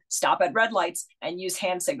who stop at red lights and use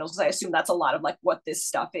hand signals, because I assume that's a lot of like what this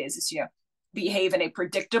stuff is behave in a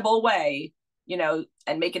predictable way,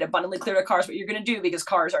 and make it abundantly clear to cars what you're going to do, because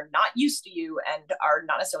cars are not used to you and are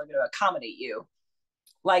not necessarily going to accommodate you.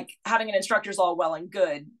 Like having an instructor is all well and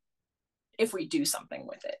good if we do something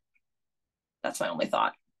with it. That's my only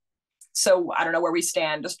thought. So I don't know where we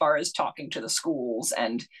stand as far as talking to the schools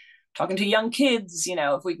and talking to young kids,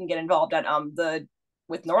 if we can get involved at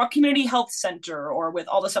with Norwalk Community Health Center or with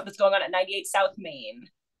all the stuff that's going on at 98 South Main.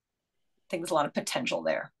 I think there's a lot of potential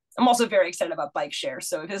there. I'm also very excited about bike share.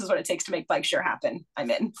 So if this is what it takes to make bike share happen,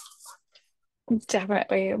 I'm in.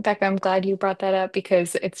 Definitely. Becca, I'm glad you brought that up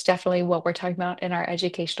because it's definitely what we're talking about in our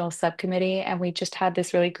educational subcommittee. And we just had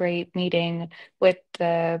this really great meeting with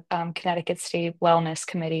the Connecticut State Wellness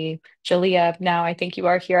Committee. Jalea, now I think you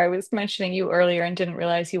are here. I was mentioning you earlier and didn't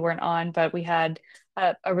realize you weren't on, but we had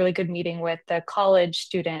a really good meeting with the college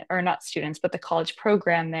student, or not students, but the college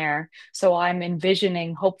program there. So I'm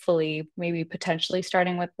envisioning, hopefully, maybe potentially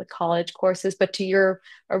starting with the college courses. But to your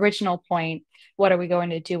original point, what are we going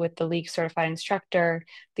to do with the league certified instructor?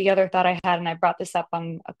 The other thought I had, and I brought this up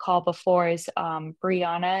on a call before, is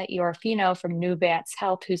Brianna Iorfino from Nuvance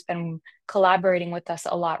Health, who's been collaborating with us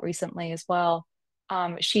a lot recently as well.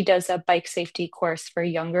 She does a bike safety course for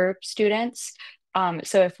younger students.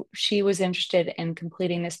 So if she was interested in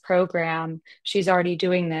completing this program, she's already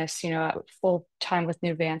doing this, full time with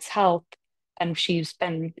Nuvance Health, and she's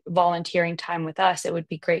been volunteering time with us. It would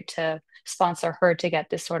be great to sponsor her to get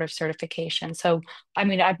this sort of certification. So, I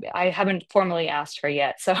mean, I haven't formally asked her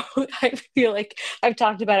yet. So I feel like I've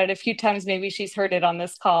talked about it a few times. Maybe she's heard it on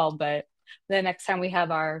this call, but the next time we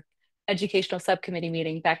have our educational subcommittee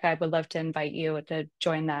meeting, Becca, I would love to invite you to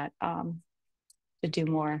join that to do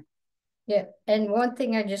more. Yeah, and one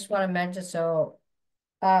thing I just want to mention, so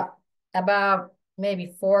about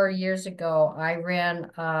maybe 4 years ago, I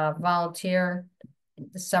ran volunteer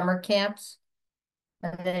the summer camps,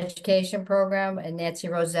 an education program, and Nancy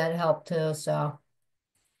Rosette helped too. So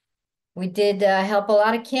we did help a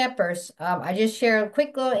lot of campers. I just share a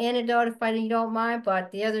quick little anecdote if you don't mind.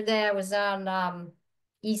 But the other day I was on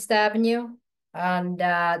East Avenue and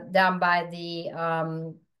down by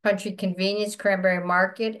the Country Convenience Cranberry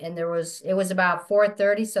Market, and it was about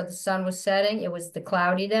 4:30, so the sun was setting. It was the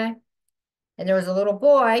cloudy day. And there was a little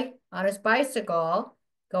boy on his bicycle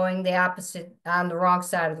going the opposite, on the wrong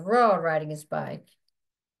side of the road, riding his bike.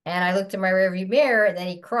 And I looked in my rearview mirror and then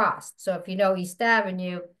he crossed. So if you know East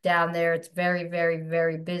Avenue down there, it's very, very,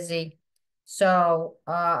 very busy. So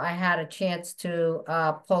I had a chance to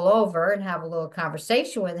pull over and have a little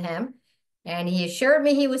conversation with him. And he assured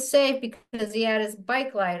me he was safe because he had his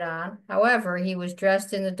bike light on. However, he was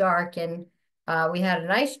dressed in the dark, and we had a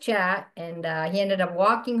nice chat, and he ended up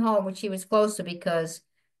walking home, which he was close to because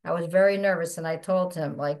I was very nervous, and I told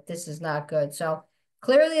him, like, this is not good. So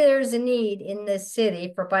clearly there's a need in this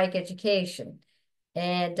city for bike education.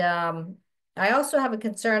 And I also have a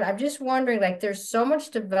concern. I'm just wondering, like, there's so much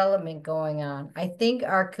development going on. I think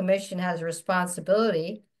our commission has a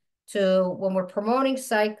responsibility to, when we're promoting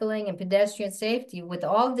cycling and pedestrian safety, with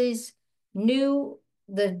all these new,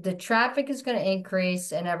 the traffic is going to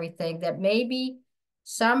increase and everything, that maybe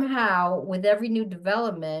somehow with every new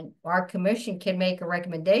development, our commission can make a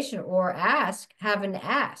recommendation or have an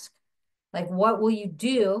ask. Like, what will you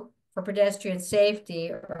do for pedestrian safety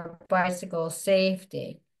or bicycle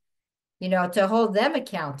safety? To hold them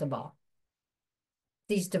accountable,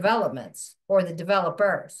 these developments or the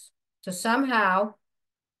developers. So somehow,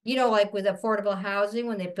 like with affordable housing,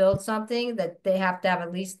 when they build something, that they have to have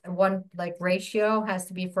at least one like ratio has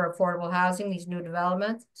to be for affordable housing, these new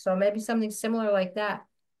developments. So maybe something similar like that.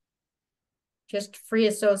 Just free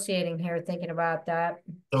associating here, thinking about that.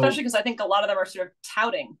 Especially because I think a lot of them are sort of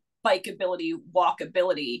touting bikeability,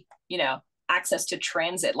 walkability, access to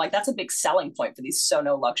transit. Like that's a big selling point for these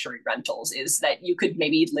Sono luxury rentals, is that you could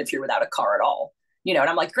maybe live here without a car at all. And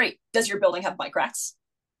I'm like, great. Does your building have bike racks?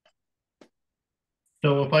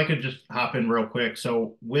 So if I could just hop in real quick.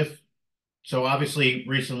 So obviously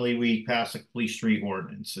recently we passed a complete street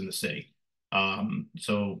ordinance in the city.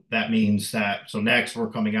 So that means that, so next we're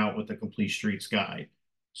coming out with the complete streets guide.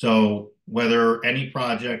 So whether any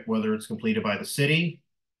project, whether it's completed by the city,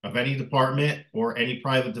 of any department, or any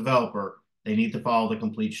private developer, they need to follow the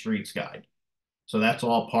complete streets guide. So that's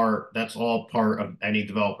all part of any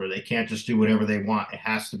developer. They can't just do whatever they want. It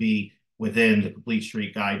has to be within the complete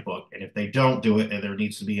street guidebook. And if they don't do it, then there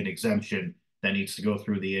needs to be an exemption that needs to go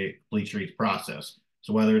through the complete streets process.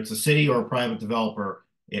 So whether it's a city or a private developer,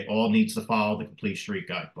 it all needs to follow the complete street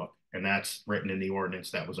guidebook. And that's written in the ordinance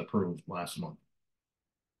that was approved last month.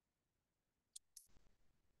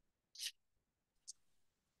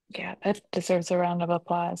 Yeah, that deserves a round of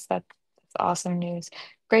applause. That's awesome news.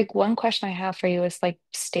 Greg, one question I have for you is like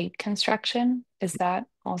state construction. Is that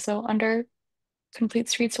also under complete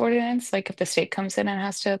streets ordinance? Like if the state comes in and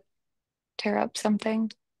has to tear up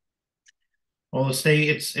something? Well, the state,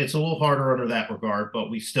 it's a little harder under that regard, but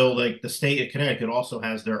we still, like, the state of Connecticut also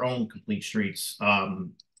has their own complete streets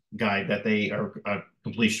guide that they are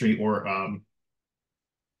complete street, or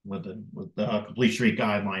with the complete street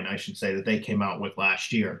guideline, I should say, that they came out with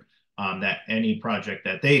last year. That any project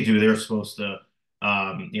that they do, they're supposed to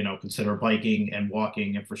consider biking and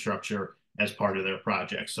walking infrastructure as part of their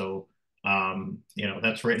project. So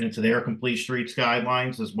that's written into their complete streets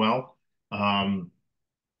guidelines as well.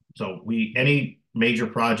 So any major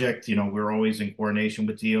project, we're always in coordination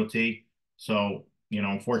with DOT. So,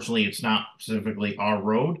 unfortunately, it's not specifically our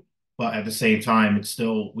road, but at the same time,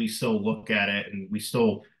 we still look at it, and we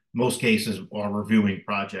still, most cases, are reviewing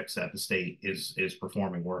projects that the state is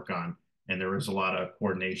performing work on. And there is a lot of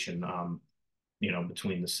coordination,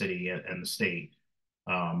 between the city and the state.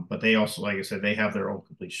 But they also, like I said, they have their own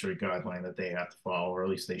complete street guideline that they have to follow, or at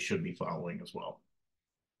least they should be following as well.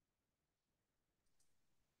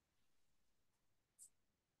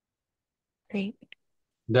 Great.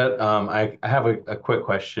 That I have a quick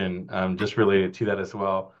question just related to that as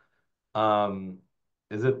well.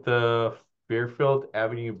 Is it the Fairfield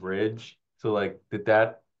Avenue Bridge? So like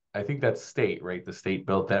I think that's state, right? The state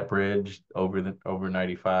built that bridge over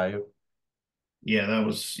 95. Yeah, that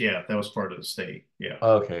was part of the state. Yeah.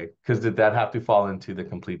 Okay, because did that have to fall into the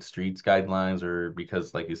complete streets guidelines, or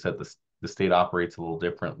because like you said, the state operates a little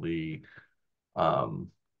differently, um,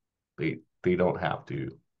 they don't have to.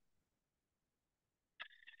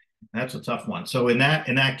 That's a tough one. So in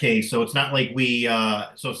that case, so it's not like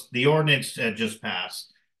so the ordinance had just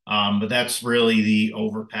passed, but that's really the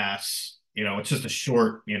overpass. It's just a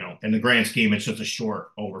short, in the grand scheme, it's just a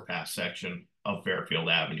short overpass section of Fairfield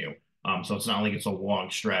Avenue. So it's not like it's a long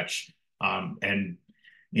stretch. And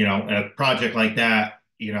a project like that,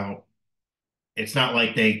 it's not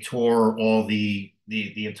like they tore all the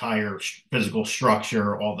entire physical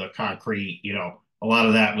structure, all the concrete, a lot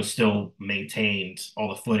of that was still maintained, all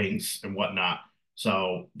the footings and whatnot.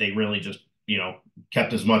 So they really just,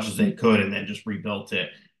 kept as much as they could and then just rebuilt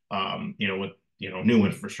it, with, new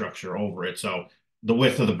infrastructure over it. So the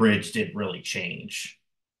width of the bridge didn't really change.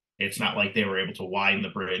 It's not like they were able to widen the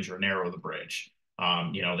bridge or narrow the bridge.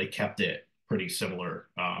 They kept it pretty similar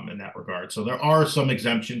in that regard. So there are some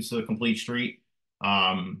exemptions to the complete street. So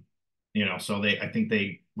I think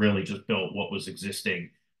they really just built what was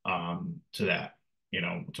existing to that,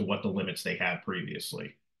 to what the limits they had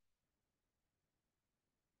previously.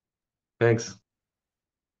 Thanks.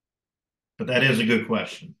 But that is a good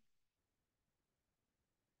question.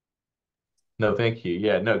 No, thank you.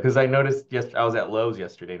 Yeah, no, because I noticed I was at Lowe's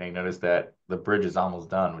yesterday and I noticed that the bridge is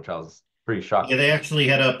almost done, which I was pretty shocked. Yeah, they actually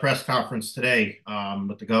had a press conference today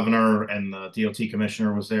with the governor, and the DOT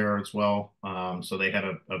commissioner was there as well. So they had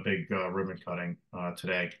a big ribbon cutting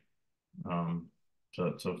today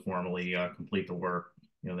to formally complete the work.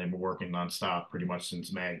 They've been working nonstop pretty much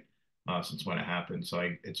since May, since when it happened. So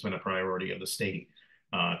it's been a priority of the state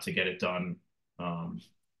to get it done.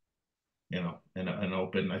 And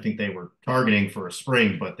open. I think they were targeting for a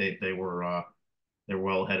spring, but they're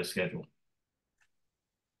well ahead of schedule.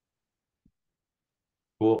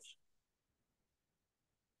 Cool.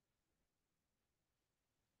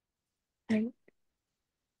 Right.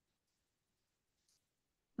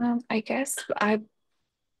 I guess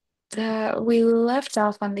we left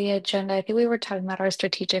off on the agenda. I think we were talking about our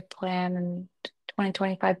strategic plan and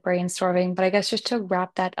 2025 brainstorming, but I guess just to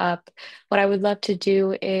wrap that up, what I would love to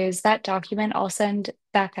do is that document I'll send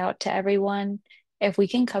back out to everyone. If we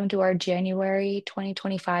can come to our January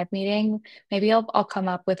 2025 meeting, maybe I'll come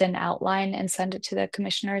up with an outline and send it to the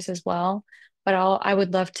commissioners as well. But I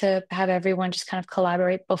would love to have everyone just kind of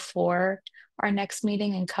collaborate before our next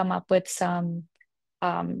meeting and come up with some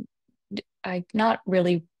not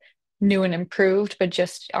really new and improved, but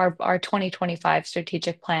just our 2025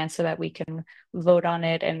 strategic plan so that we can vote on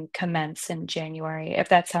it and commence in January, if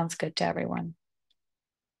that sounds good to everyone.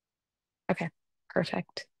 Okay,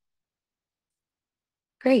 perfect.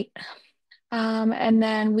 Great. And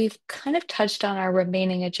then we've kind of touched on our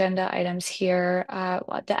remaining agenda items here.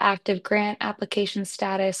 The active grant application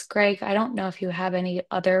status. Greg, I don't know if you have any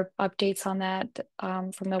other updates on that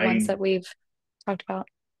from the ones that we've talked about.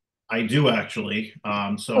 I do actually.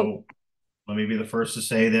 So let me be the first to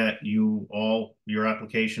say that your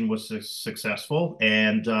application was successful,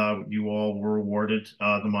 and you all were awarded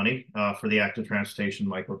the money for the active transportation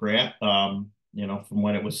micro grant. From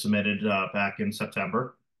when it was submitted back in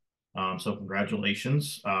September. So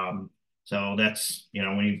congratulations. So that's,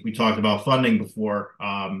 when we talked about funding before,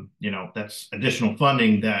 that's additional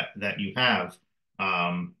funding that you have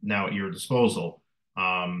now at your disposal,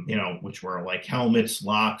 which were like helmets,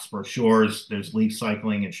 locks, brochures, there's leaf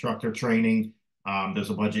cycling, instructor training. There's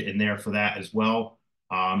a budget in there for that as well.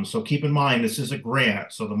 So keep in mind, this is a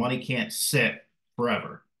grant, so the money can't sit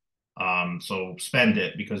forever. So spend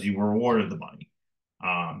it because you were awarded the money.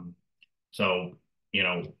 So,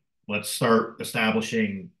 let's start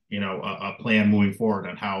establishing, a plan moving forward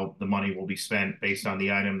on how the money will be spent based on the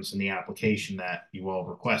items in the application that you all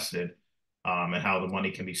requested, and how the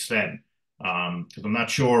money can be spent. Because I'm not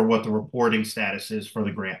sure what the reporting status is for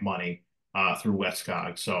the grant money through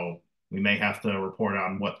WestCog. So we may have to report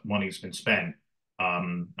on what money's been spent.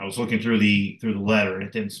 I was looking through the letter and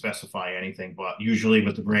it didn't specify anything, but usually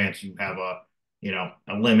with the grants, you have a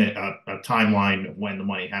limit, a timeline of when the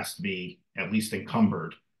money has to be at least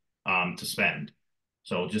encumbered to spend.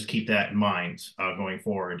 So just keep that in mind going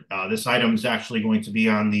forward. This item is actually going to be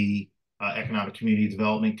on the Economic Community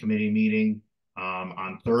Development Committee meeting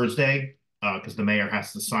on Thursday because the mayor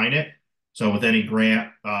has to sign it. So with any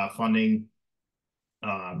grant funding,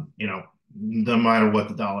 no matter what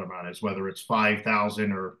the dollar amount is, whether it's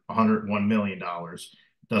 $5,000 or $101 million,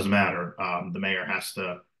 it doesn't matter. The mayor has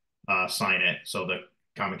to sign it, so the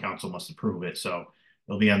Common Council must approve it. So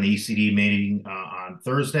it'll be on the ECD meeting on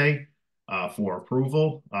Thursday for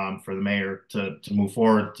approval for the mayor to move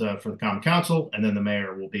forward for the Common Council, and then the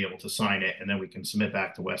mayor will be able to sign it, and then we can submit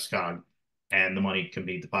back to WestCog, and the money can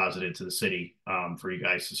be deposited to the city for you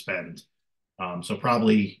guys to spend. So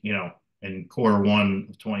probably, in Q1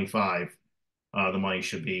 of 25, the money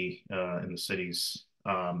should be in the city's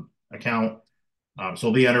account. So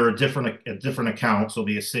it'll be under a different account. So it'll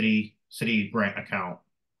be a city grant account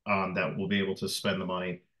that will be able to spend the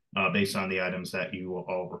money based on the items that you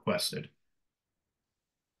all requested.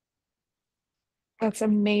 That's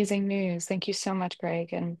amazing news. Thank you so much,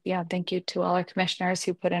 Greg. And yeah, thank you to all our commissioners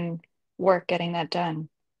who put in work getting that done.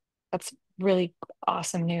 That's really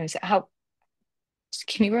awesome news.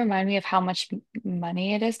 Can you remind me of how much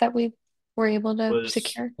money it is that we were able to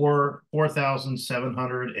secure?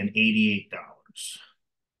 $4,788.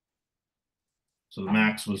 So the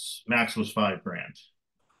max was $5,000.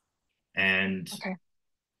 And okay.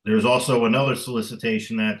 There's also another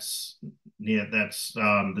solicitation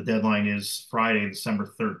the deadline is Friday,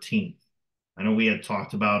 December 13th. I know we had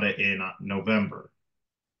talked about it in November.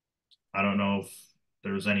 I don't know if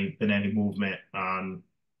there's been any movement on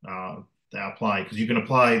to apply, because you can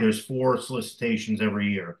apply. There's 4 solicitations every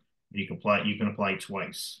year. You can apply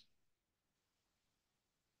twice.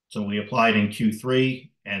 So we applied in Q3,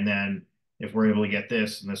 and then if we're able to get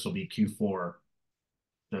this, and this will be Q4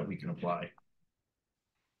 that we can apply.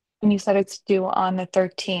 And you said it's due on the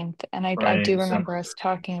 13th, and I do remember us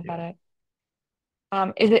talking about it.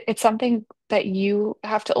 It's something that you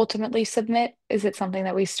have to ultimately submit? Is it something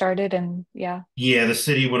that we started and yeah? Yeah, the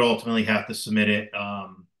city would ultimately have to submit it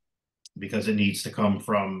because it needs to come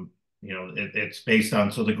from, it's based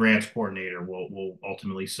on, so the grants coordinator will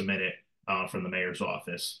ultimately submit it from the mayor's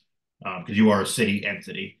office because you are a city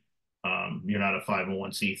entity. You're not a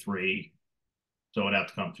 501c3, so it'd have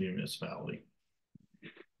to come through your municipality.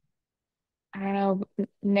 I don't know,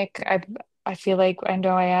 Nick, I feel like I know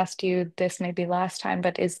I asked you this maybe last time,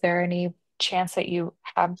 but is there any chance that you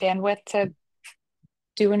have bandwidth to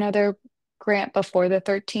do another grant before the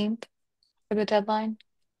 13th for the deadline?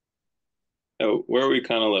 Where we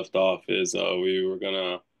kind of left off is we were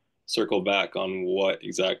gonna circle back on what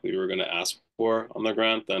exactly we were gonna ask for on the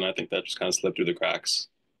grant. Then I think that just kind of slipped through the cracks.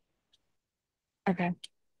 Okay.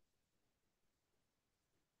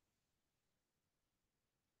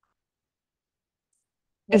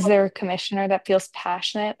 Is there a commissioner that feels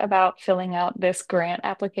passionate about filling out this grant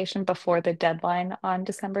application before the deadline on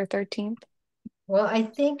December 13th? Well, I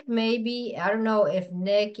think maybe, I don't know if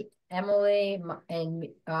Nick, Emily, and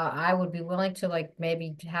I would be willing to like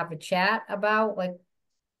maybe have a chat about like,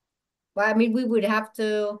 well, I mean, we would have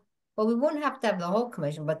to, well, we wouldn't have to have the whole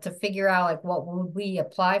commission, but to figure out like what would we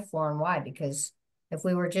apply for and why, because if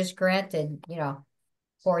we were just granted,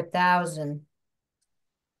 4,000,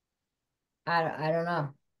 I don't know.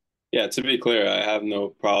 Yeah, to be clear, I have no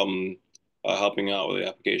problem helping out with the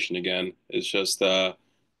application again. It's just I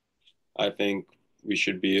think we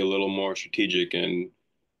should be a little more strategic in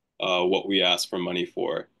what we ask for money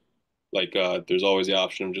for. Like, there's always the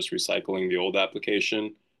option of just recycling the old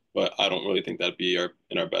application, but I don't really think that'd be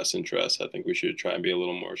in our best interest. I think we should try and be a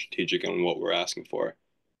little more strategic in what we're asking for.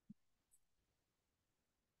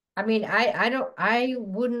 I mean, I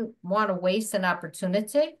wouldn't want to waste an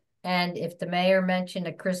opportunity. And if the mayor mentioned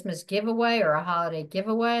a Christmas giveaway or a holiday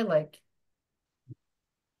giveaway, like,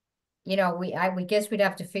 we guess we'd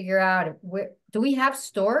have to figure out do we have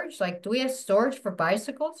storage? Like, do we have storage for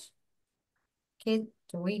bicycles? Okay,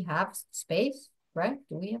 do we have space? Right?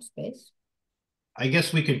 Do we have space? I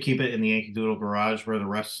guess we could keep it in the Yankee Doodle garage where the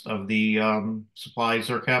rest of the supplies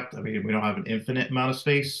are kept. I mean, we don't have an infinite amount of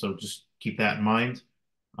space, so just keep that in mind.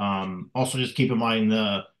 Also, just keep in mind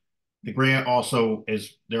the grant also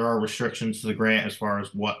is there are restrictions to the grant as far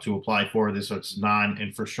as what to apply for. This so it's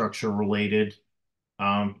non-infrastructure related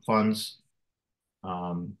funds.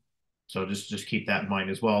 So just keep that in mind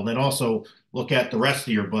as well. And then also look at the rest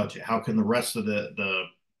of your budget. How can the rest of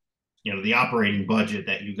the operating budget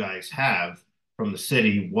that you guys have from the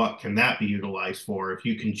city, what can that be utilized for? If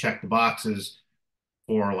you can check the boxes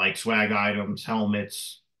for like swag items,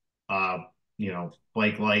 helmets,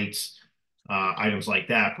 bike lights, items like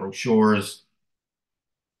that, brochures,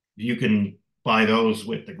 you can buy those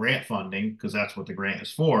with the grant funding because that's what the grant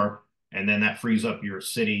is for. And then that frees up your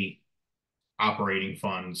city operating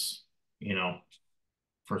funds,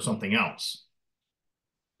 for something else.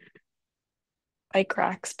 Bike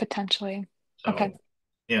racks potentially. So, Okay.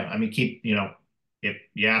 yeah, I mean, if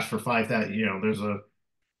you ask for 5,000,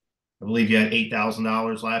 I believe you had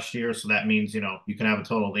 $8,000 last year. So that means, you can have a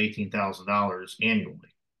total of $18,000 annually.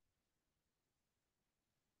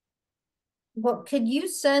 Well, could you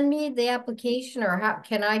send me the application or how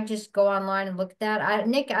can I just go online and look at that?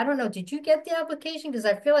 Nick, I don't know. Did you get the application? Because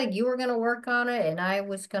I feel like you were going to work on it and I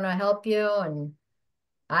was going to help you. And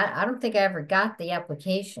I don't think I ever got the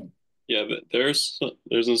application. Yeah, but there's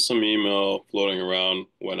some email floating around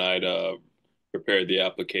when I'd prepared the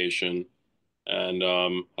application, and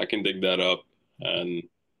I can dig that up and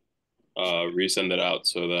resend it out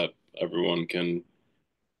so that everyone can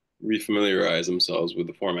refamiliarize themselves with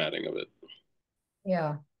the formatting of it.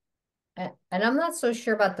 Yeah. And I'm not so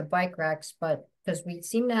sure about the bike racks, but because we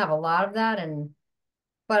seem to have a lot of that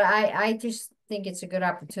but I just think it's a good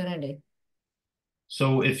opportunity.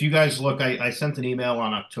 So if you guys look, I sent an email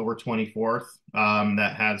on October 24th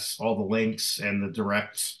that has all the links and the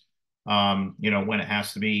directs, when it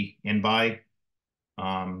has to be in by.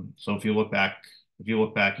 So if you look back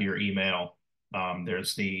at your email,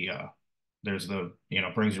 there's the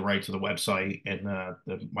brings you right to the website and the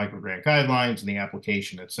microgrant guidelines and the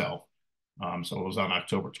application itself. So it was on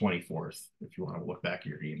October 24th if you want to look back at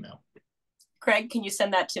your email. Craig, can you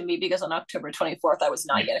send that to me? Because on October 24th, I was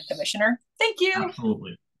not yet a commissioner. Thank you.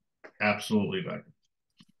 Absolutely. Absolutely, Becky.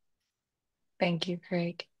 Thank you,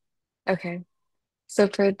 Craig. Okay. So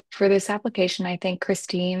for this application, I think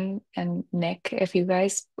Christine and Nick, if you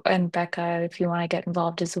guys and Becca, if you want to get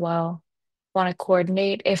involved as well, want to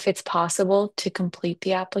coordinate if it's possible to complete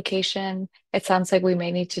the application. It sounds like we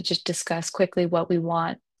may need to just discuss quickly what we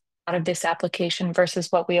want out of this application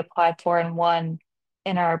versus what we applied for and won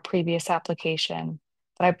in our previous application.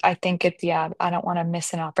 But I think I don't want to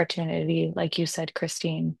miss an opportunity, like you said,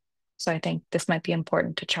 Christine. So I think this might be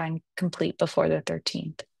important to try and complete before the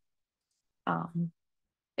 13th.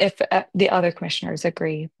 If the other commissioners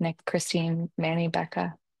agree, Nick, Christine, Manny,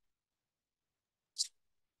 Becca.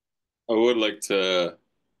 I would like to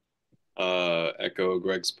echo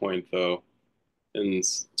Greg's point, though, in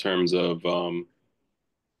terms of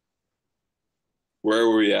where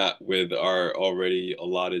are we at with our already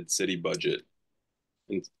allotted city budget,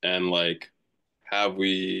 and like, have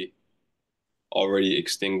we already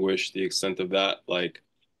extinguished the extent of that? Like,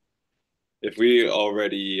 if we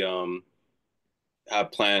already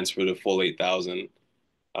have plans for the full 8,000,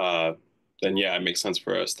 then yeah, it makes sense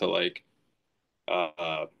for us to like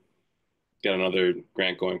get another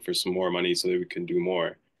grant going for some more money so that we can do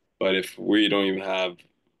more. But if we don't even have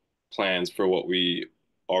plans for what we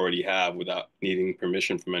already have without needing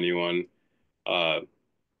permission from anyone, uh,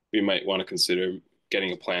 we might want to consider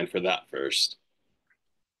getting a plan for that first.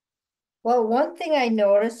 Well, one thing I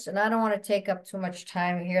noticed, and I don't want to take up too much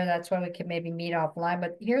time here, that's why we can maybe meet offline,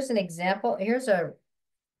 but here's an example.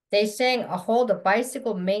 They saying hold a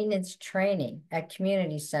bicycle maintenance training at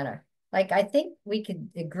community center. Like, I think we could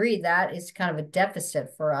agree that is kind of a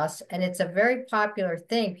deficit for us, and it's a very popular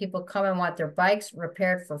thing. People come and want their bikes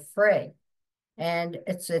repaired for free. And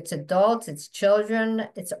it's adults, it's children,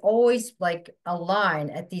 it's always like a line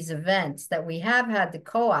at these events that we have had the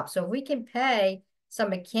co-op. So if we can pay some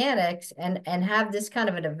mechanics and have this kind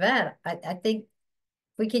of an event, I think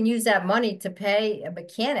we can use that money to pay a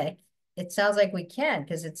mechanic. It sounds like we can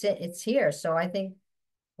because it's here. So I think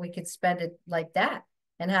we could spend it like that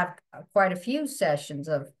and have quite a few sessions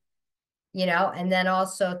of, and then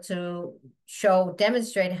also to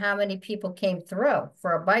demonstrate how many people came through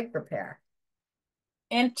for a bike repair.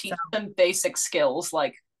 And teach them basic skills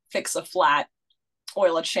like fix a flat,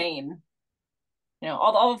 oil a chain,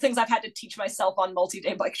 all the things I've had to teach myself on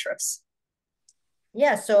multi-day bike trips.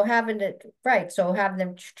 Yeah, so having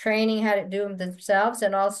them training how to do them themselves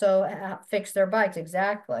and also fix their bikes.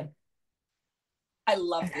 Exactly. I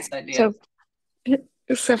love this idea.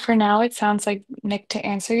 So for now, it sounds like, Nick, to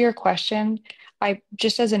answer your question, I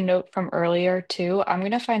just as a note from earlier too, I'm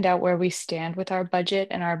going to find out where we stand with our budget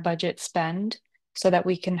and our budget spend so that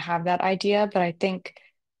we can have that idea. But I think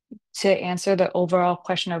to answer the overall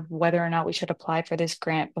question of whether or not we should apply for this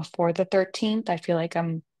grant before the 13th, I feel like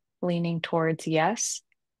I'm leaning towards yes,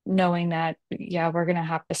 knowing that, yeah, we're going to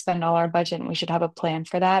have to spend all our budget and we should have a plan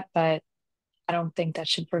for that. But I don't think that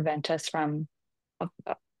should prevent us from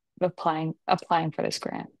applying for this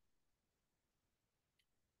grant.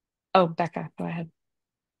 Oh, Becca, go ahead.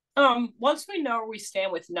 Once we know where we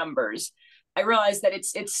stand with numbers, I realize that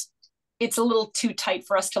it's a little too tight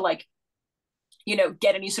for us to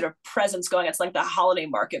get any sort of presence going. It's like the holiday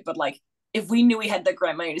market, but like if we knew we had the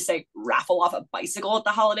grant money to say raffle off a bicycle at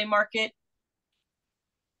the holiday market,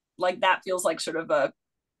 like that feels like sort of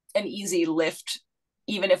an easy lift,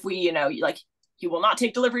 even if we, you will not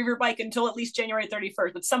take delivery of your bike until at least January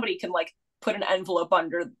 31st, but somebody can like put an envelope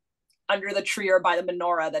under the tree or by the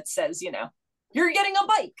menorah that says, you're getting a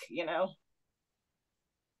bike.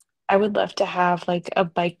 I would love to have like a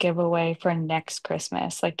bike giveaway for next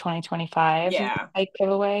Christmas, like 2025 Yeah. bike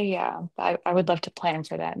giveaway. Yeah, I would love to plan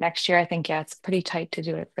for that next year. I think, yeah, it's pretty tight to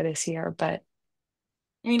do it for this year, but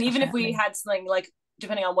I mean, even if we definitely. had something like,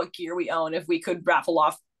 depending on what gear we own, if we could raffle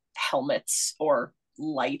off helmets or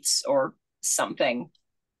lights or something.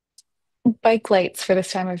 Bike lights for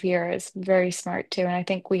this time of year is very smart too. And I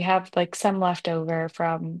think we have like some left over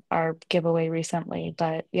from our giveaway recently.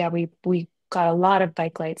 But yeah, we got a lot of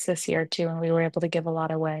bike lights this year too, and we were able to give a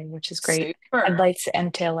lot away, which is great. Super. Headlights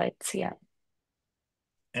and tail lights, yeah.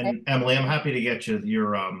 And Emily, I'm happy to get you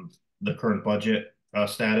your the current budget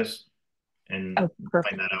status and Oh,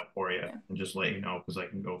 perfect. find that out for you and just let you know because I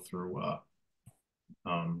can go through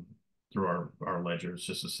our ledgers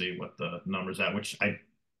just to see what the numbers at, which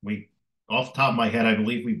we off the top of my head, I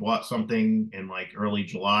believe we bought something in like early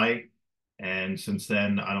July. And since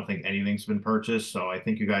then, I don't think anything's been purchased. So I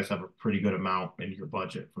think you guys have a pretty good amount in your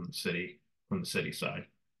budget from the city side.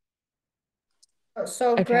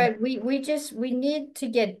 So Okay. Greg, we need to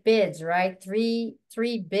get bids, right? Three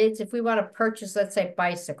bids if we want to purchase, let's say,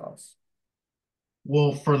 bicycles.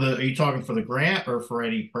 Well, are you talking for the grant or for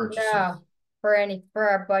any purchases? No, for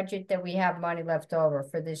our budget that we have money left over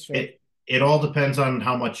for this year. It all depends on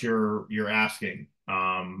how much you're asking.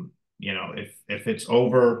 If it's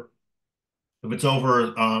over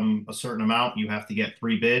a certain amount, you have to get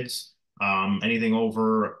 3 bids. Anything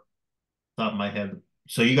over top of my head.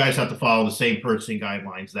 So you guys have to follow the same purchasing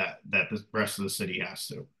guidelines that the rest of the city has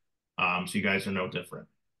to. So you guys are no different.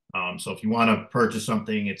 So if you want to purchase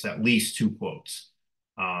something, it's at least 2 quotes.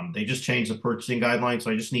 They just changed the purchasing guidelines,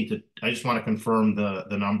 so I just want to confirm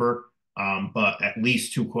the number. But at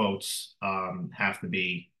least 2 quotes have to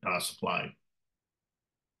be supplied.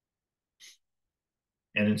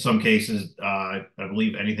 And in some cases, I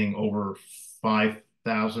believe anything over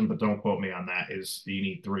 5,000, but don't quote me on that, you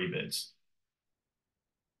need 3 bids.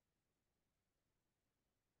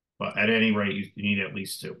 But at any rate, you need at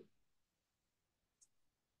least 2.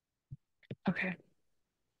 Okay.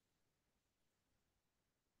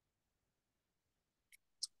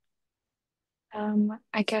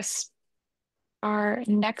 I guess our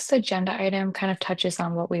next agenda item kind of touches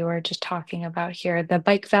on what we were just talking about here, the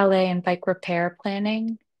bike valet and bike repair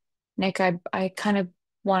planning. Nick, I kind of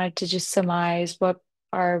wanted to just surmise what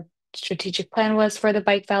our strategic plan was for the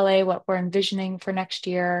bike valet, what we're envisioning for next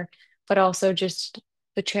year, but also just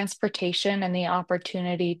the transportation and the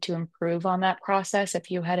opportunity to improve on that process. If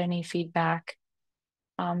you had any feedback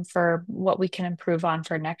for what we can improve on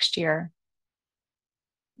for next year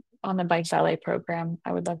on the bike valet program.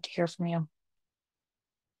 I would love to hear from you.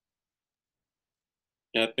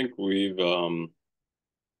 Yeah, I think we've kind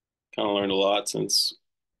of learned a lot since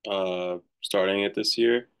starting it this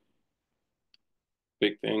year.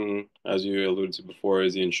 Big thing, as you alluded to before,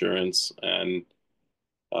 is the insurance, and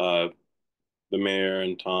uh, the mayor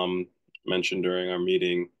and Tom mentioned during our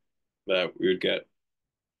meeting that we would get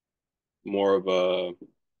more of a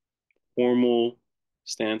formal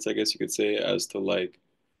stance, I guess you could say, as to like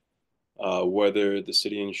whether the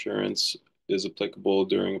city insurance is applicable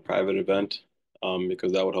during a private event,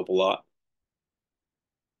 because that would help a lot.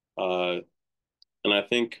 Uh, and I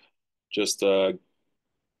think just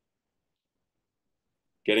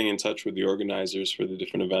getting in touch with the organizers for the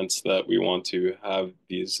different events that we want to have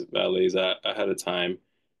these valets at ahead of time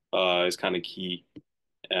is kind of key,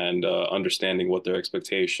 and understanding what their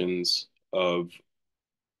expectations of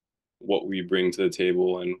what we bring to the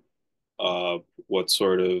table and what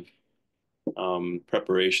sort of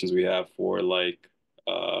preparations we have for like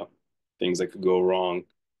uh, things that could go wrong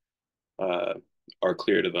uh, are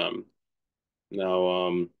clear to them.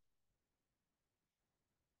 Now,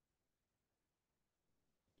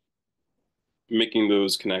 making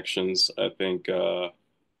those connections, I think,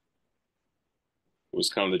 was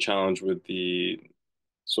kind of the challenge with the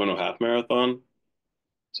Sono Half Marathon.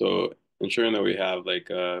 So ensuring that we have like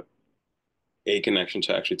a connection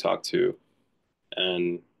to actually talk to,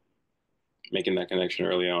 and making that connection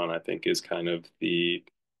early on, I think is kind of the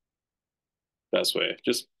best way.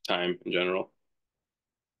 Just time in general.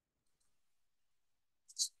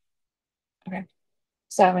 Okay.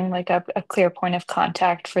 So having like a clear point of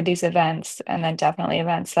contact for these events, and then definitely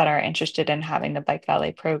events that are interested in having the bike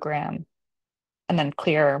valet program, and then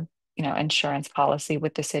clear, insurance policy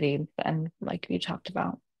with the city, and like you talked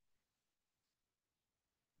about.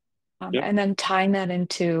 Yep. And then tying that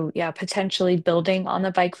into, potentially building on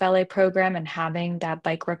the bike valet program and having that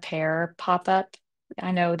bike repair pop up.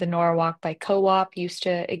 I know the Norwalk Bike Co-op used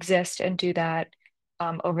to exist and do that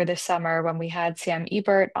over the summer when we had Sam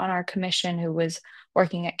Ebert on our commission, who was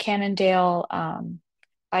working at Cannondale.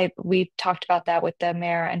 We talked about that with the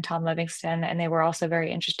mayor and Tom Livingston, and they were also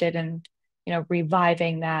very interested in,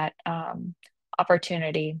 reviving that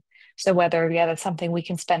opportunity. So whether that's something we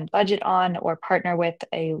can spend budget on or partner with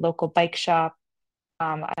a local bike shop,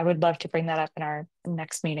 I would love to bring that up in our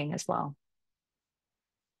next meeting as well.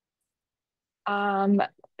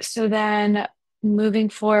 So then moving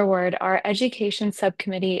forward, our education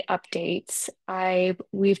subcommittee updates.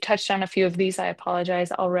 We've touched on a few of these. I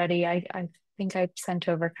apologize already. I think I sent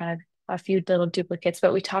over kind of a few little duplicates,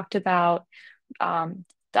 but we talked about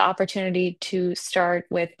the opportunity to start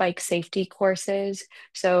with bike safety courses.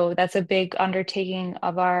 So that's a big undertaking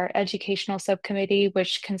of our educational subcommittee,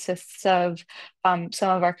 which consists of some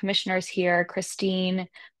of our commissioners here, Christine,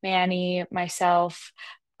 Manny, myself,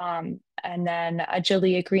 and then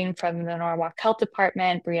Julia Green from the Norwalk Health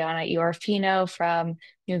Department, Brianna Iorfino from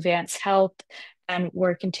New Vance Health, and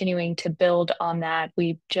we're continuing to build on that.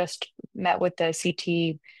 We just met with the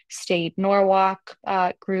CT State Norwalk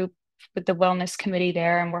group with the wellness committee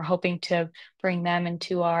there, and we're hoping to bring them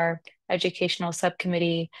into our educational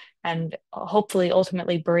subcommittee and hopefully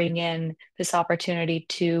ultimately bring in this opportunity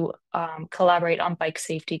to collaborate on bike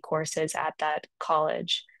safety courses at that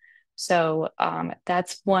college. So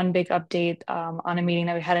that's one big update on a meeting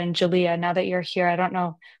that we had in Julia. Now that you're here, I don't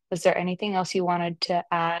know, was there anything else you wanted to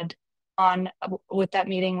add on with that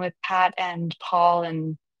meeting with Pat and Paul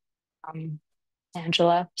and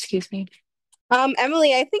Angela, excuse me?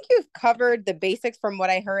 Emily, I think you've covered the basics from what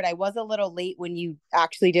I heard. I was a little late when you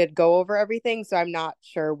actually did go over everything, so I'm not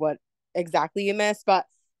sure what exactly you missed, but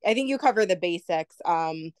I think you covered the basics,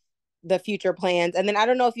 the future plans. And then I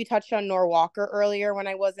don't know if you touched on Norwalker earlier when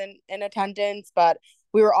I wasn't in attendance, but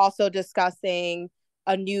we were also discussing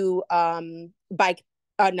a new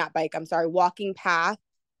walking path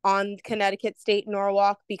on Connecticut State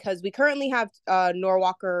Norwalk, because we currently have a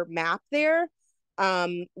Norwalker map there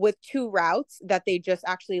with 2 routes that they just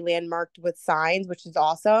actually landmarked with signs, which is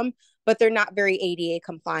awesome, but they're not very ADA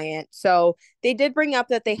compliant. So they did bring up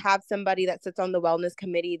that they have somebody that sits on the wellness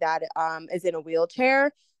committee that is in a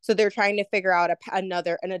wheelchair. So they're trying to figure out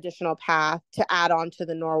an additional path to add on to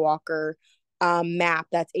the Norwalker map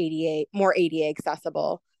that's more ADA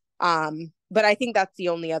accessible. But I think that's the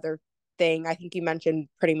only other thing. I think you mentioned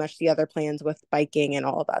pretty much the other plans with biking and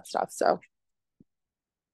all of that stuff. So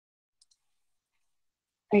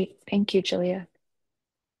great, thank you, Julia.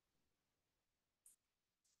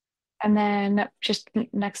 And then just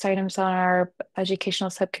next items on our educational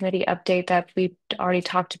subcommittee update that we already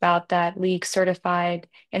talked about, that league certified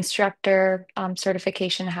instructor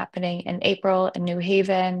certification happening in April in New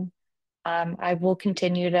Haven. I will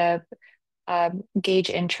continue to gauge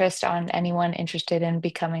interest on anyone interested in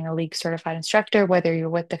becoming a league certified instructor, whether you're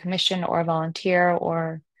with the commission or a volunteer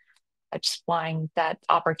or just wanting that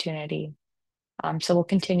opportunity. So we'll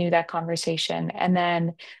continue that conversation. And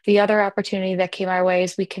then the other opportunity that came our way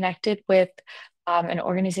is we connected with an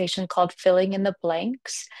organization called Filling in the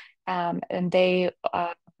Blanks. And they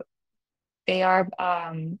are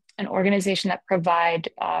an organization that provide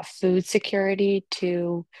food security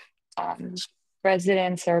to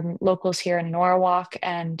residents or locals here in Norwalk.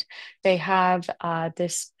 And they have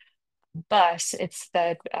this bus. It's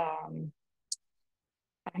the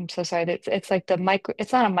I'm so sorry. It's like the micro.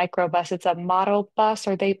 It's not a micro bus. It's a model bus,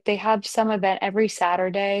 or they have some event every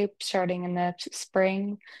Saturday starting in the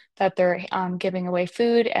spring that they're giving away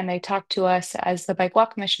food, and they talk to us as the Bike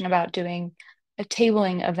Walk Commission about doing a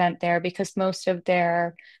tabling event there because most of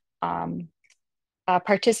their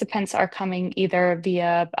participants are coming either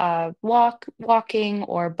via walking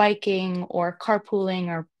or biking or carpooling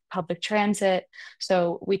or public transit.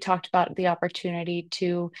 So we talked about the opportunity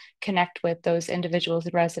to connect with those individuals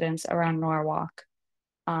and residents around Norwalk.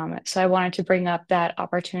 So I wanted to bring up that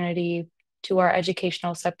opportunity to our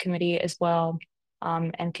educational subcommittee as well,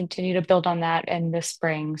 and continue to build on that in the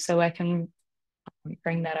spring. So I can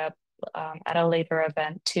bring that up at a later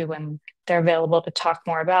event too when they're available to talk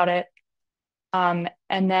more about it. And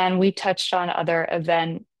then we touched on other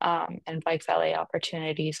event and bike valet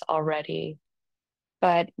opportunities already.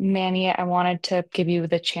 But Manny, I wanted to give you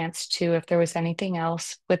the chance to, if there was anything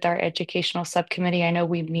else with our educational subcommittee. I know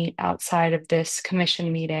we meet outside of this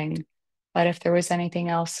commission meeting, but if there was anything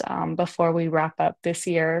else before we wrap up this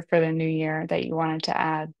year for the new year that you wanted to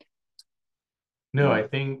add. No, I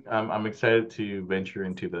think I'm excited to venture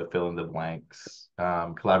into the fill in the blanks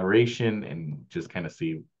collaboration and just kind of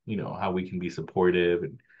see, how we can be supportive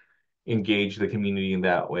and engage the community in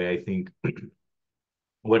that way. I think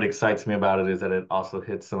what excites me about it is that it also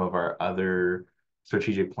hits some of our other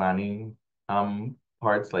strategic planning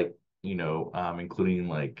parts, like, including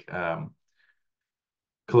like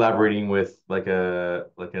collaborating with like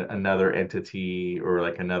another entity or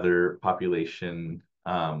like another population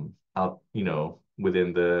out,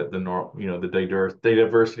 within the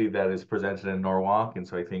diversity that is presented in Norwalk. And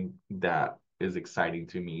so I think that is exciting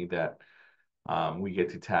to me that we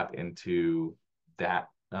get to tap into that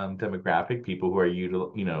demographic, people who are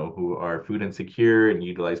who are food insecure and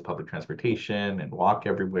utilize public transportation and walk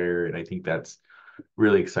everywhere. And I think that's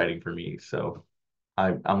really exciting for me. So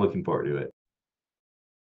I'm looking forward to it.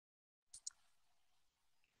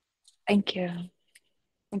 Thank you.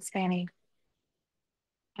 Thanks, Fanny.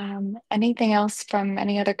 Anything else from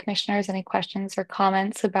any other commissioners? Any questions or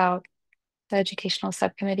comments about the educational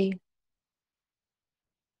subcommittee?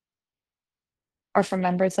 Or from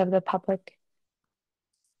members of the public?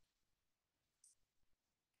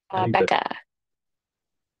 Becca.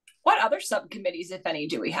 What other subcommittees, if any,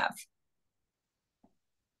 do we have?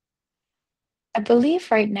 I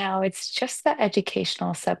believe right now it's just the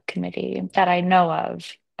educational subcommittee that I know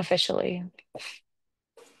of officially.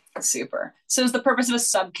 Super. So is the purpose of a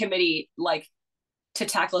subcommittee like to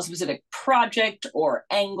tackle a specific project or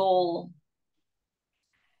angle?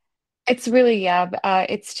 It's really,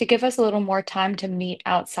 it's to give us a little more time to meet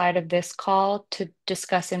outside of this call to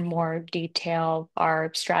discuss in more detail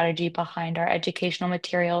our strategy behind our educational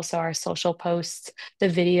materials, so our social posts, the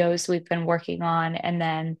videos we've been working on, and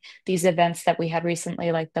then these events that we had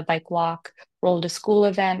recently, like the Bike Walk Roll to School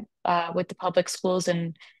event with the public schools,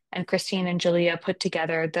 and Christine and Julia put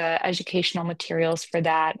together the educational materials for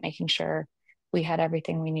that, making sure we had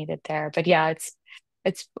everything we needed there. But yeah,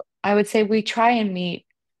 it's I would say we try and meet.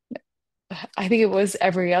 I think it was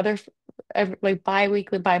like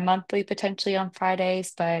bi-weekly, bi-monthly, potentially on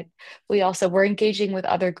Fridays, but we're engaging with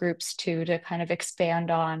other groups too to kind of expand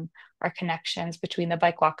on our connections between the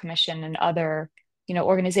Bike Walk Commission and other,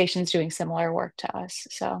 organizations doing similar work to us.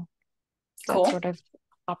 So cool. that sort of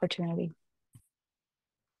opportunity.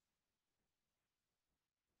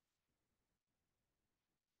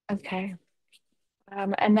 Okay.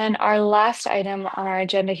 And then our last item on our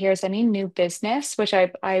agenda here is any new business, which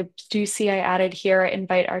I do see I added here,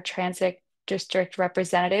 invite our transit district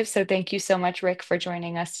representative. So thank you so much, Rick, for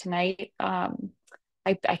joining us tonight. I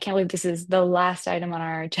can't believe this is the last item on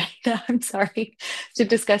our agenda. I'm sorry, to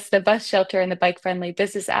discuss the bus shelter and the bike-friendly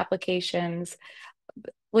business applications.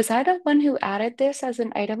 Was I the one who added this as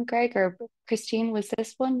an item, Greg, or Christine? Was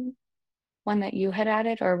this one that you had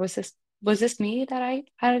added, or was this? was this me that I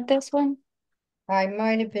added this one? I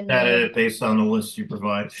might have been. That you. is based on the list you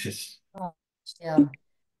provide. Oh, yeah,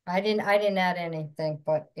 I didn't add anything,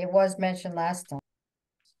 but it was mentioned last time.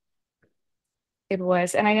 It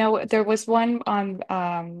was, and I know there was one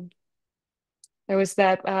on there was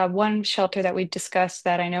that one shelter that we discussed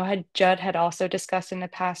that I know Judd had also discussed in the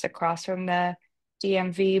past across from the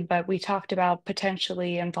DMV, but we talked about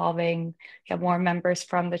potentially involving more members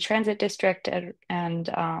from the transit district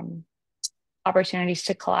and opportunities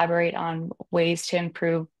to collaborate on ways to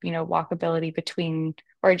improve, walkability between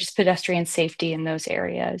or just pedestrian safety in those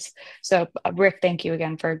areas. So Rick, thank you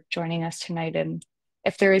again for joining us tonight. And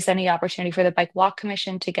if there is any opportunity for the Bike Walk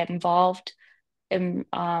Commission to get involved in,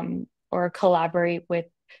 or collaborate with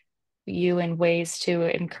you in ways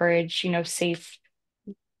to encourage, safe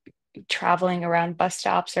traveling around bus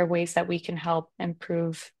stops or ways that we can help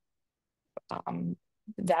improve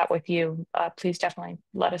that with you, please definitely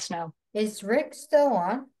let us know. Is Rick still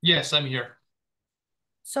on? Yes, I'm here.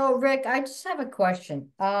 So Rick, I just have a question.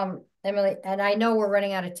 Emily, and I know we're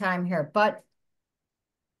running out of time here, but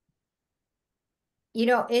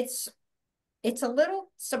it's a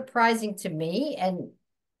little surprising to me and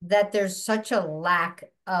that there's such a lack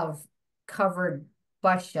of covered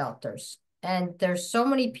bus shelters. And there's so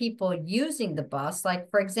many people using the bus, like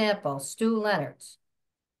for example, Stu Leonard's.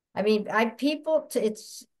 I mean,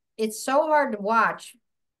 it's so hard to watch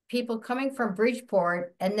people coming from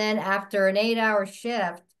Bridgeport and then after an 8-hour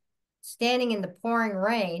shift, standing in the pouring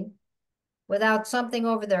rain without something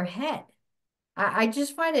over their head. I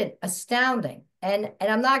just find it astounding. And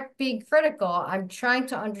I'm not being critical. I'm trying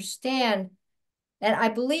to understand. And I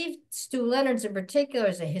believe Stu Leonard's in particular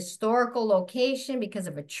is a historical location because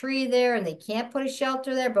of a tree there and they can't put a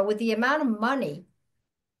shelter there. But with the amount of money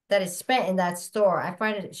that is spent in that store, I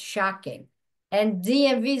find it shocking. And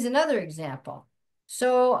DMV is another example.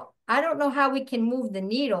 So I don't know how we can move the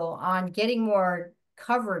needle on getting more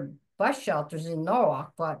covered bus shelters in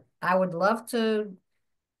Norwalk, but I would love to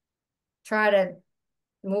try to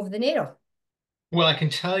move the needle. Well, I can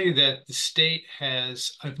tell you that the state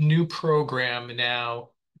has a new program now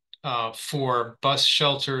for bus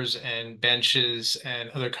shelters and benches and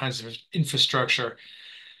other kinds of infrastructure.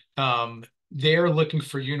 They're looking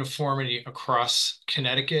for uniformity across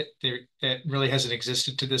Connecticut. That really hasn't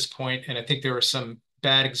existed to this point, and I think there were some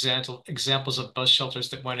bad examples of bus shelters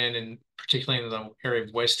that went in particularly in the area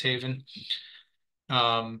of West Haven.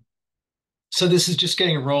 So this is just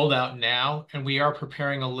getting rolled out now, and we are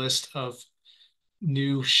preparing a list of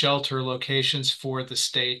new shelter locations for the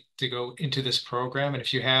state to go into this program. And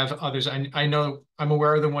if you have others, I know I'm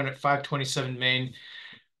aware of the one at 527 Main.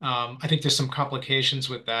 I think there's some complications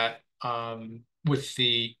with that, with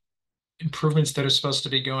the improvements that are supposed to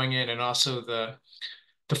be going in and also the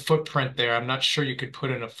footprint there. I'm not sure you could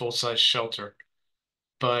put in a full-size shelter.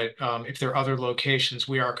 But if there are other locations,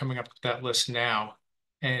 we are coming up with that list now.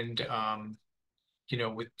 And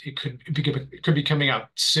it could be coming out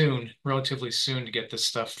soon, relatively soon, to get this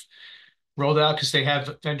stuff rolled out because they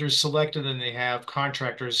have vendors selected and they have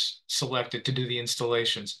contractors selected to do the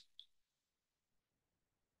installations.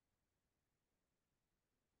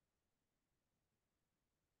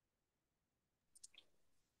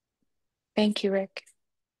 Thank you, Rick.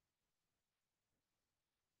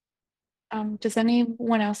 Does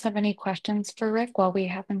anyone else have any questions for Rick while we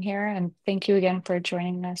have him here? And thank you again for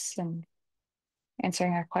joining us and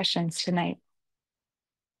answering our questions tonight.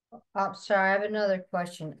 I'm sorry, I have another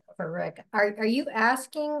question for Rick. Are you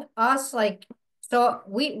asking us so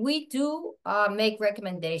we do make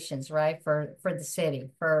recommendations, right, for the city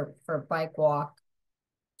for bike walk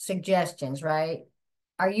suggestions, right?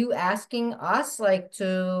 Are you asking us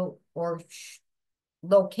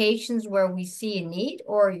locations where we see a need,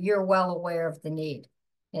 or you're well aware of the need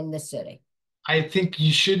in the city? I think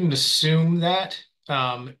you shouldn't assume that.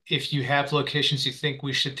 If you have locations you think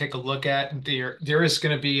we should take a look at, there is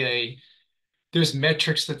going to be there's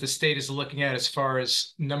metrics that the state is looking at as far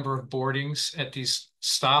as number of boardings at these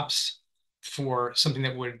stops for something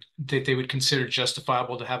that they would consider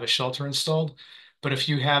justifiable to have a shelter installed. But if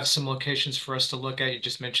you have some locations for us to look at, you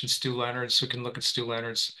just mentioned Stu Leonard's, so we can look at Stu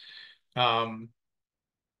Leonard's.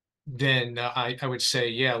 Then I would say,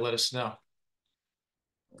 yeah, let us know.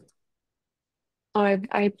 Oh,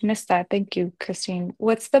 I missed that. Thank you, Christine.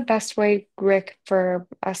 What's the best way, Rick, for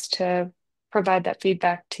us to provide that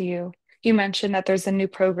feedback to you? You mentioned that there's a new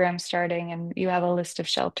program starting and you have a list of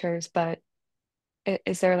shelters, but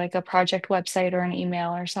is there like a project website or an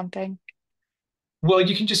email or something? Well,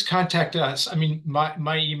 you can just contact us. I mean,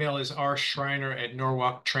 my email is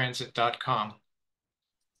rschreiner@norwalktransit.com.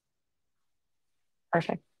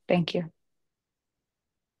 Perfect. Thank you.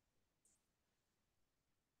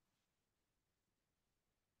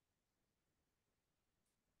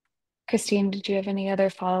 Christine, did you have any other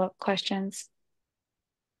follow-up questions?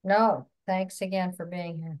 No, thanks again for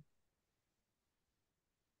being here.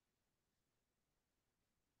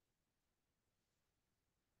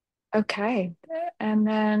 Okay, and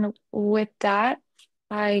then with that,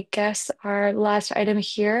 I guess our last item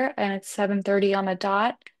here, and it's 7:30 on the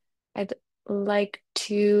dot. I'd like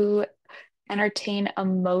to entertain a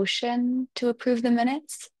motion to approve the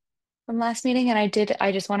minutes from last meeting. And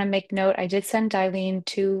I just want to make note, I did send Darlene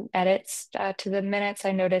 2 edits to the minutes.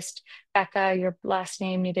 I noticed, Becca, your last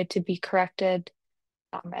name needed to be corrected.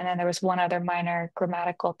 And then there was one other minor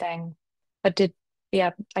grammatical thing. But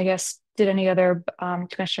yeah, I guess, did any other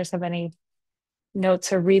commissioners have any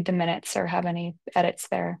notes or read the minutes or have any edits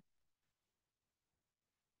there?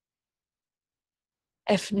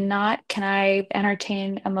 If not, can I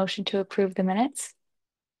entertain a motion to approve the minutes?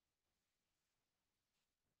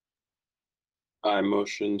 I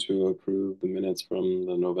motion to approve the minutes from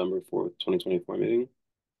the November 4th, 2024 meeting.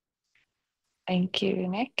 Thank you,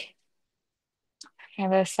 Nick. Can I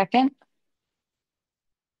have a second?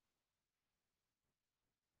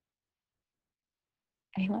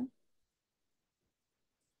 Anyone?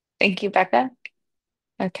 Thank you, Becca.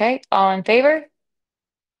 Okay, all in favor?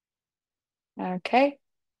 Okay.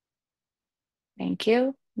 Thank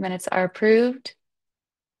you. Minutes are approved.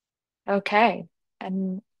 Okay,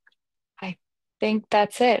 and I think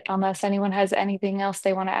that's it, unless anyone has anything else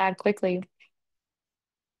they want to add quickly.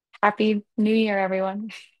 Happy New Year, everyone.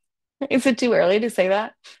 Is it too early to say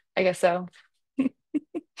that? I guess so.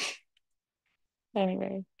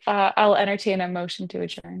 Anyway, I'll entertain a motion to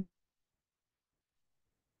adjourn.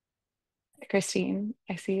 Christine,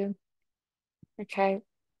 I see you. Okay,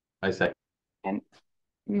 I say. and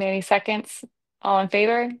many seconds. All in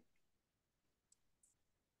favor?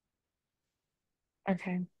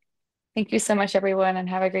 Okay. Thank you so much, everyone, and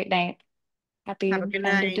have a great night. Happy Have a good end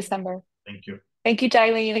of night. December. Thank you. Thank you,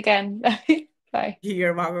 Darlene, again. Bye.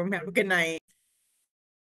 You're welcome. Have a good night.